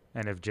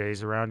 And if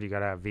Jay's around, you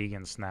gotta have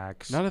vegan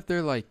snacks. Not if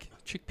they're like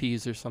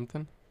chickpeas or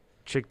something,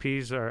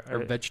 Chickpeas are.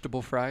 or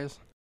vegetable fries.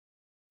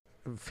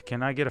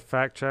 Can I get a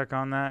fact check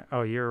on that?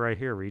 Oh, you're right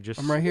here, Regis.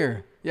 I'm right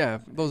here. Yeah,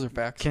 those are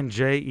facts. Can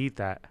Jay eat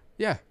that?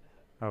 Yeah,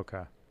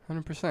 Okay.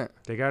 100%.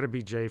 They got to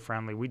be Jay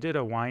friendly. We did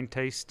a wine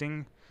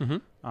tasting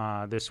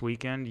Mm-hmm. this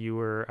weekend. You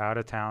were out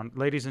of town.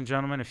 Ladies and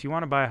gentlemen, if you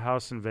want to buy a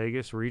house in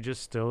Vegas, Regis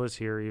still is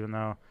here, even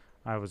though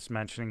I was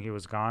mentioning he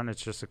was gone.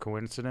 It's just a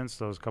coincidence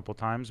those couple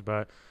times,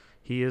 but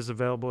he is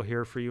available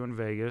here for you in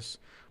Vegas.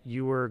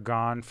 You were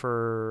gone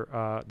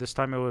for, this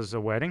time it was a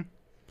wedding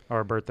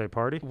or a birthday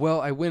party? Well,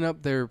 I went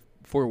up there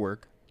for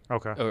work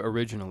Okay.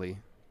 originally,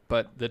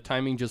 but the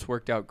timing just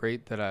worked out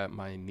great that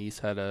my niece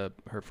had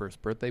her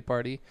first birthday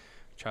party.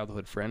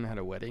 Childhood friend had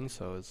a wedding,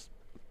 so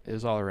it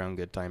was all around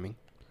good timing.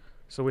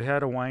 So we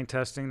had a wine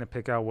testing to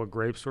pick out what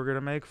grapes we're going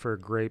to make for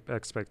Grape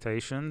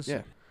Expectations.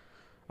 Yeah.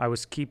 I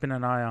was keeping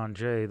an eye on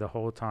Jay the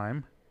whole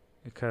time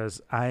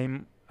because I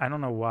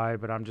don't know why,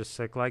 but I'm just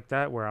sick like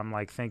that where I'm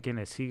like thinking,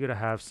 is he going to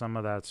have some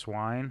of that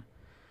swine?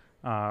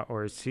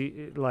 Or is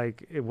he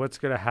like, what's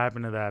going to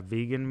happen to that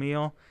vegan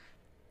meal?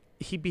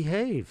 He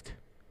behaved.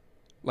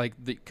 Like,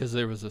 because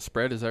there was a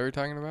spread, is that what you're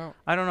talking about?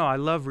 I don't know. I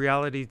love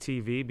reality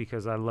TV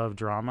because I love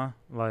drama,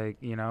 like,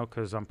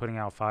 because I'm putting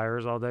out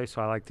fires all day.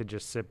 So I like to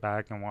just sit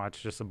back and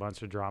watch just a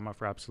bunch of drama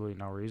for absolutely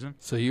no reason.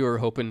 So you were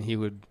hoping he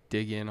would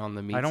dig in on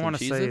the meats I don't and want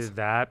to say cheeses?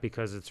 that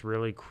because it's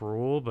really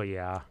cruel, but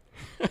yeah.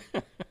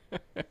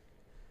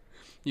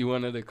 You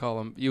wanted to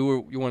call him, you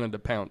wanted to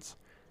pounce.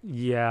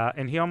 Yeah,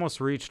 and he almost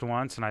reached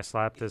once, and I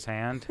slapped his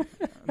hand,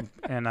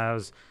 and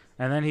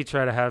then he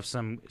tried to have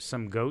some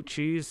goat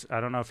cheese. I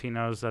don't know if he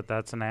knows that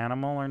that's an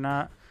animal or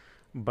not,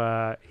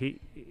 but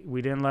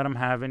we didn't let him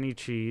have any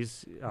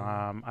cheese.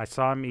 I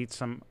saw him eat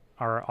some.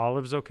 Are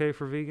olives okay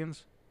for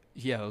vegans?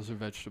 Yeah, those are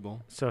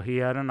vegetable. So he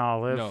had an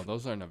olive. No,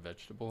 those aren't a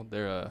vegetable.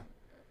 They're Are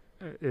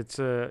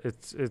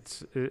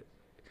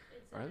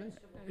they?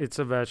 it's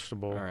a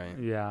vegetable. All right.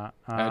 Yeah.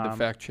 I had to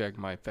fact check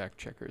my fact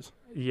checkers.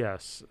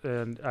 Yes,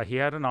 and he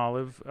had an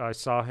olive. I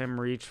saw him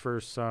reach for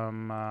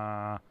some.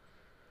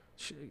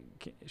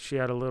 She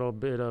had a little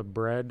bit of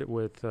bread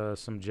with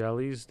some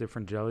jellies,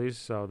 different jellies,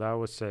 so that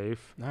was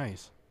safe.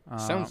 Nice.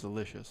 Sounds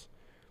delicious.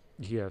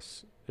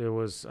 Yes, it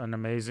was an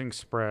amazing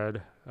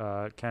spread.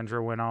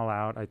 Kendra went all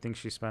out. I think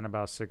she spent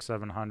about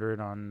 $600-700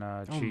 on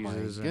Oh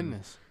cheeses my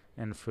goodness.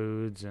 and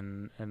foods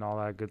and all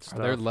that good Are stuff.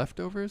 there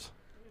leftovers?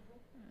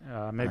 Maybe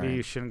Alright.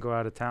 you shouldn't go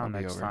out of town I'll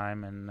be next over.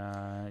 time,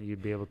 and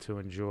you'd be able to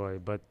enjoy.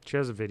 But she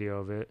has a video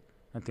of it.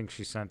 I think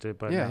she sent it.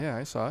 But Yeah, no. yeah,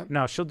 I saw it.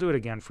 No, she'll do it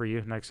again for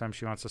you next time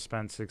she wants to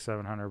spend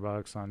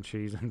 $600-700 on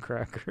cheese and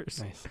crackers.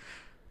 Nice.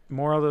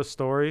 Moral of the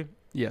story: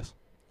 Yes.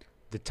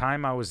 the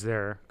time I was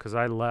there, because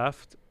I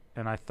left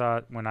and I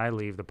thought when I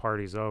leave the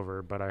party's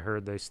over, but I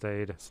heard they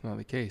stayed. That's not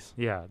the case.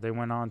 Yeah, they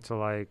went on to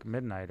like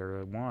midnight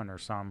or 1 or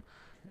some.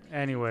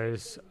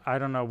 Anyways, I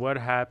don't know what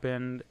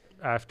happened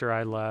after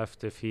I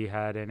left. If he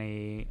had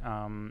any,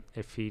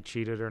 if he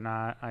cheated or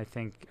not. I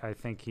think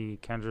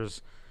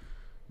Kendra's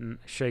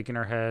shaking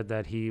her head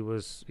that he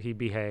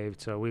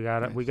behaved. So we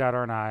got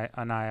Nice.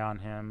 an eye on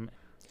him.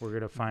 We're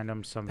gonna find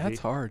him some. That's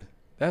hard.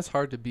 That's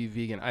hard to be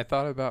vegan. I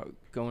thought about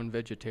going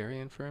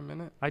vegetarian for a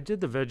minute. I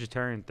did the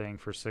vegetarian thing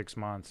for 6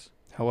 months.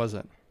 How was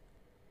it?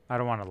 I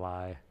don't want to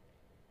lie.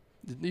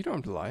 You don't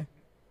have to lie.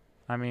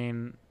 I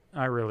mean,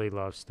 I really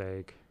love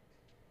steak.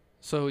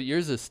 So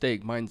yours is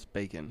steak, mine's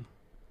bacon.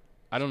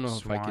 I don't know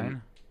if I can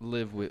Swine?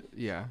 live with.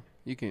 Yeah,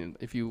 you can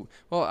if you.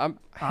 Well,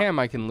 ham.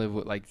 I can live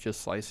with like just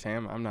sliced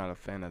ham. I'm not a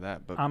fan of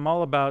that, but I'm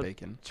all about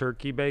bacon.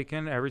 turkey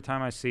bacon. Every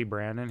time I see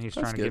Brandon, he's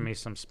That's trying to give good. me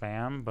some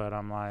spam, but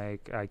I'm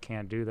like, I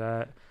can't do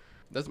that.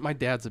 That's my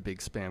dad's a big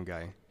spam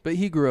guy, but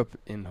he grew up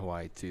in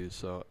Hawaii too,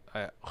 so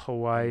I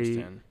Hawaii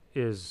understand.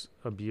 is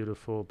a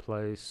beautiful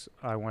place.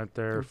 I went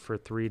there Mm. for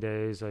 3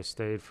 days. I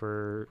stayed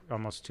for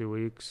almost 2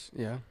 weeks.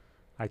 Yeah,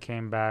 I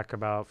came back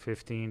about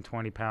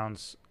 15-20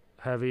 pounds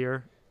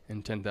heavier.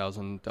 and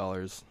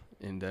 $10,000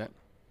 in debt.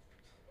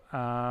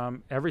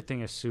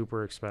 Everything is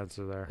super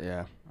expensive there.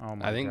 Yeah, Oh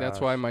my I think that's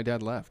gosh. why my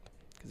dad left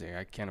because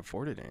I can't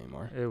afford it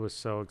anymore. It was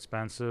so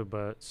expensive,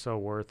 but so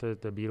worth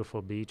it. The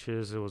beautiful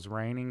beaches. It was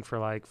raining for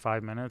like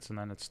 5 minutes, and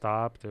then it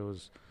stopped. It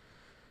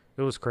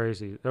was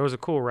crazy. There was a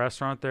cool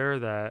restaurant there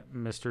that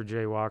Mr.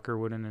 Jay Walker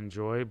wouldn't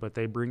enjoy, but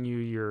they bring you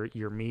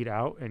your meat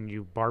out and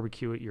you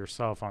barbecue it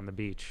yourself on the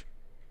beach.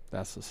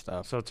 That's the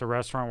stuff. So it's a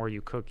restaurant where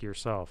you cook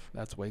yourself.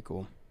 That's way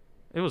cool.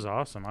 It was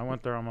awesome. I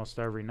went there almost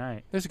every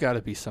night. There's got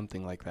to be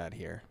something like that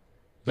here,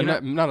 but You know-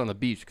 not on the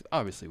beach. 'Cause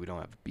obviously, we don't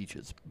have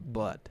beaches.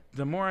 But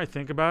The more I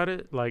think about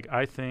it, like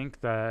I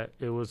think that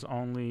it was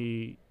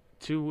only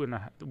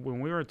 2.5. When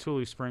we were at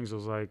Tule Springs, it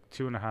was like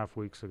 2.5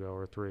 weeks ago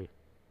or 3.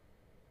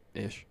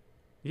 ish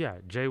Yeah,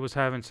 Jay was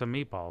having some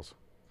meatballs.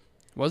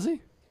 was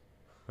he?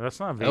 That's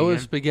not vegan. Oh,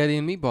 it's spaghetti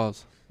and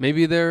meatballs.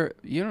 Maybe they're,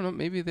 you don't know,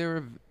 maybe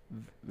they're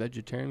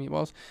vegetarian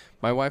meatballs.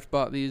 My wife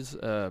bought these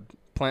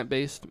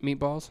plant-based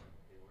meatballs.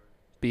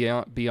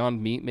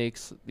 Beyond Meat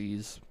makes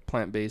these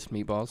plant-based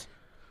meatballs.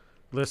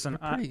 Listen,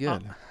 They're pretty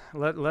good.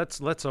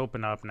 let's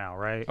open up now,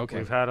 right? Okay.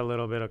 We've had a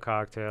little bit of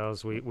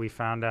cocktails. We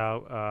found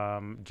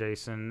out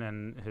Jason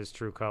and his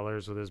true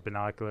colors with his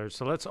binoculars.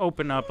 So let's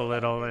open up a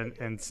little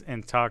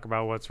and talk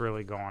about what's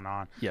really going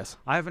on. Yes.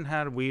 I haven't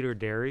had wheat or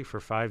dairy for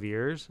 5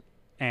 years,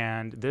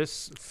 and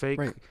this fake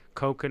Right.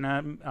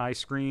 coconut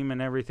ice cream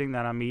and everything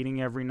that I'm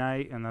eating every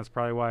night, and that's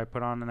probably why I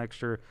put on an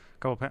extra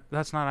couple.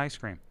 That's not ice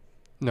cream.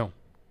 No.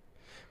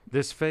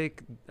 This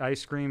fake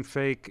ice cream,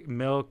 fake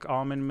milk,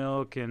 almond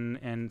milk,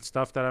 and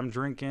stuff that I'm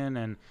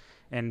drinking,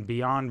 and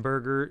Beyond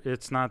Burger,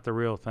 it's not the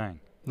real thing.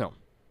 No.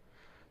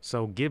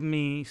 So give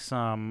me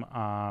some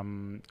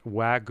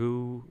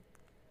Wagyu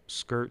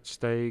skirt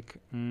steak,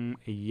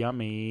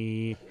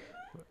 yummy,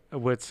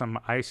 with some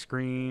ice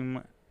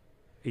cream.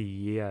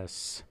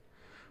 Yes.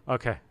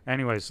 Okay.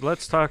 Anyways,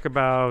 let's talk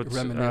about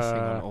Reminiscing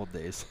on old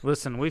days.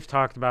 Listen, we've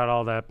talked about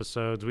all the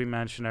episodes. We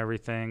mentioned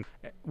everything.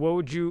 What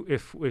would you,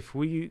 if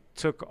we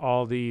took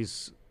all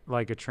these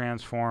like a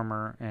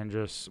transformer and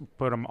just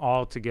put them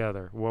all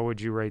together, what would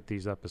you rate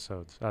these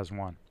episodes as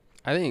one?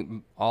 I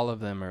think all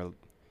of them are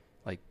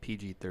like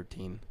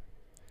PG-13.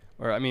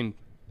 Or, I mean,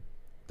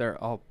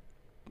 they're all,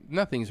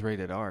 nothing's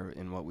rated R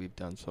in what we've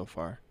done so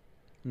far.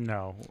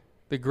 No.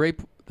 The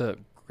grape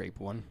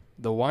one.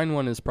 The wine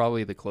one is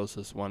probably the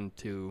closest one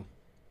to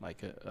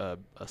like a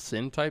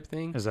sin type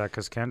thing. Is that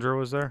because Kendra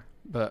was there?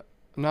 But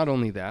not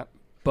only that,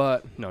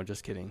 but no,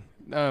 just kidding.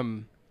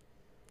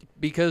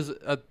 Because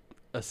a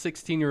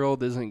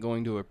 16-year-old isn't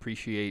going to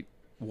appreciate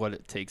what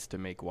it takes to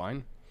make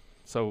wine.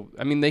 So,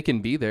 I mean, they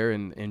can be there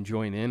and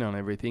join in on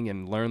everything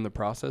and learn the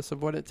process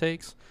of what it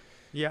takes.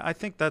 Yeah, I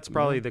think that's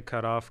probably the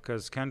cutoff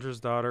because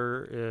Kendra's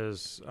daughter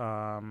is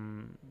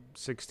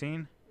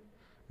 16.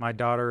 My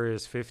daughter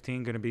is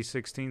 15, going to be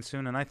 16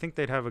 soon, and I think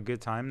they'd have a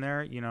good time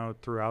there,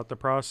 throughout the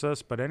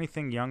process. But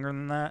anything younger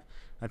than that,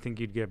 I think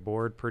you'd get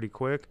bored pretty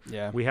quick.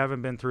 Yeah. We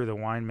haven't been through the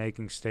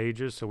winemaking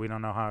stages, so we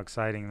don't know how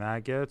exciting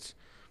that gets.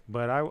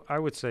 But I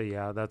would say,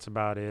 yeah, that's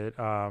about it.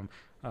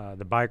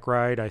 The bike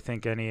ride, I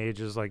think any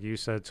ages, like you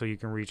said, till you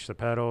can reach the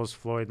pedals.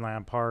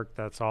 Floydland Park,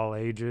 that's all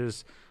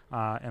ages,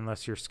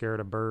 unless you're scared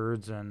of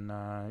birds and,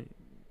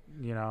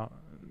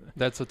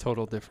 That's a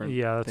total different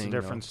yeah, that's thing, a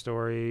different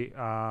story.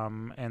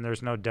 And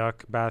there's no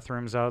duck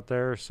bathrooms out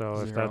there, so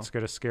if Zero. that's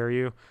going to scare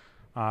you.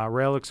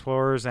 Rail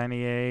Explorers,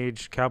 any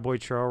age. Cowboy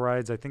Trail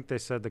Rides, I think they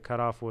said the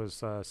cutoff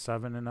was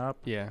 7 and up.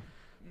 Yeah.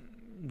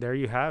 There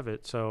you have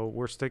it. So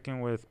we're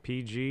sticking with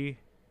PG.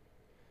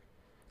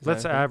 Is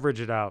Let's that it?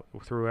 average it out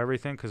through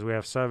everything because we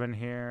have 7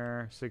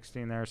 here,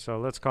 16 there. So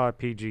let's call it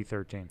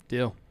PG-13.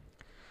 Deal.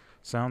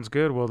 Sounds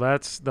good. Well,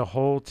 that's the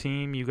whole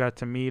team. You got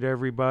to meet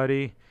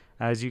everybody.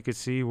 As you can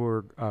see,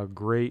 we're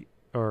great,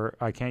 or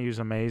I can't use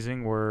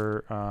amazing.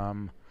 We're,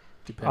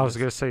 I was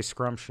going to say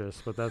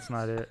scrumptious, but that's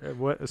not it.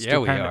 Yeah,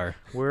 we are.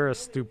 We're a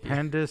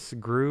stupendous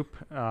group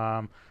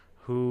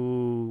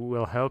who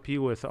will help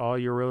you with all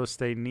your real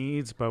estate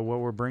needs. But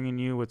what we're bringing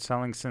you with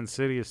Selling Sin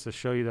City is to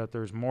show you that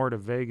there's more to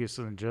Vegas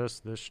than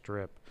just this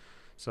strip.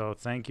 So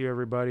thank you,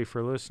 everybody,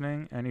 for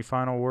listening. Any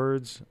final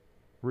words,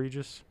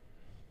 Regis?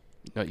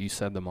 No, you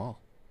said them all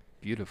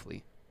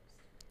beautifully.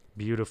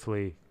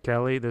 Beautifully.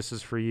 Kelly, this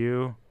is for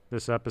you.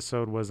 This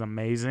episode was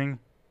amazing,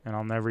 and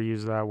I'll never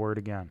use that word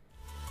again.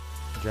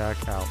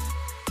 Jack out.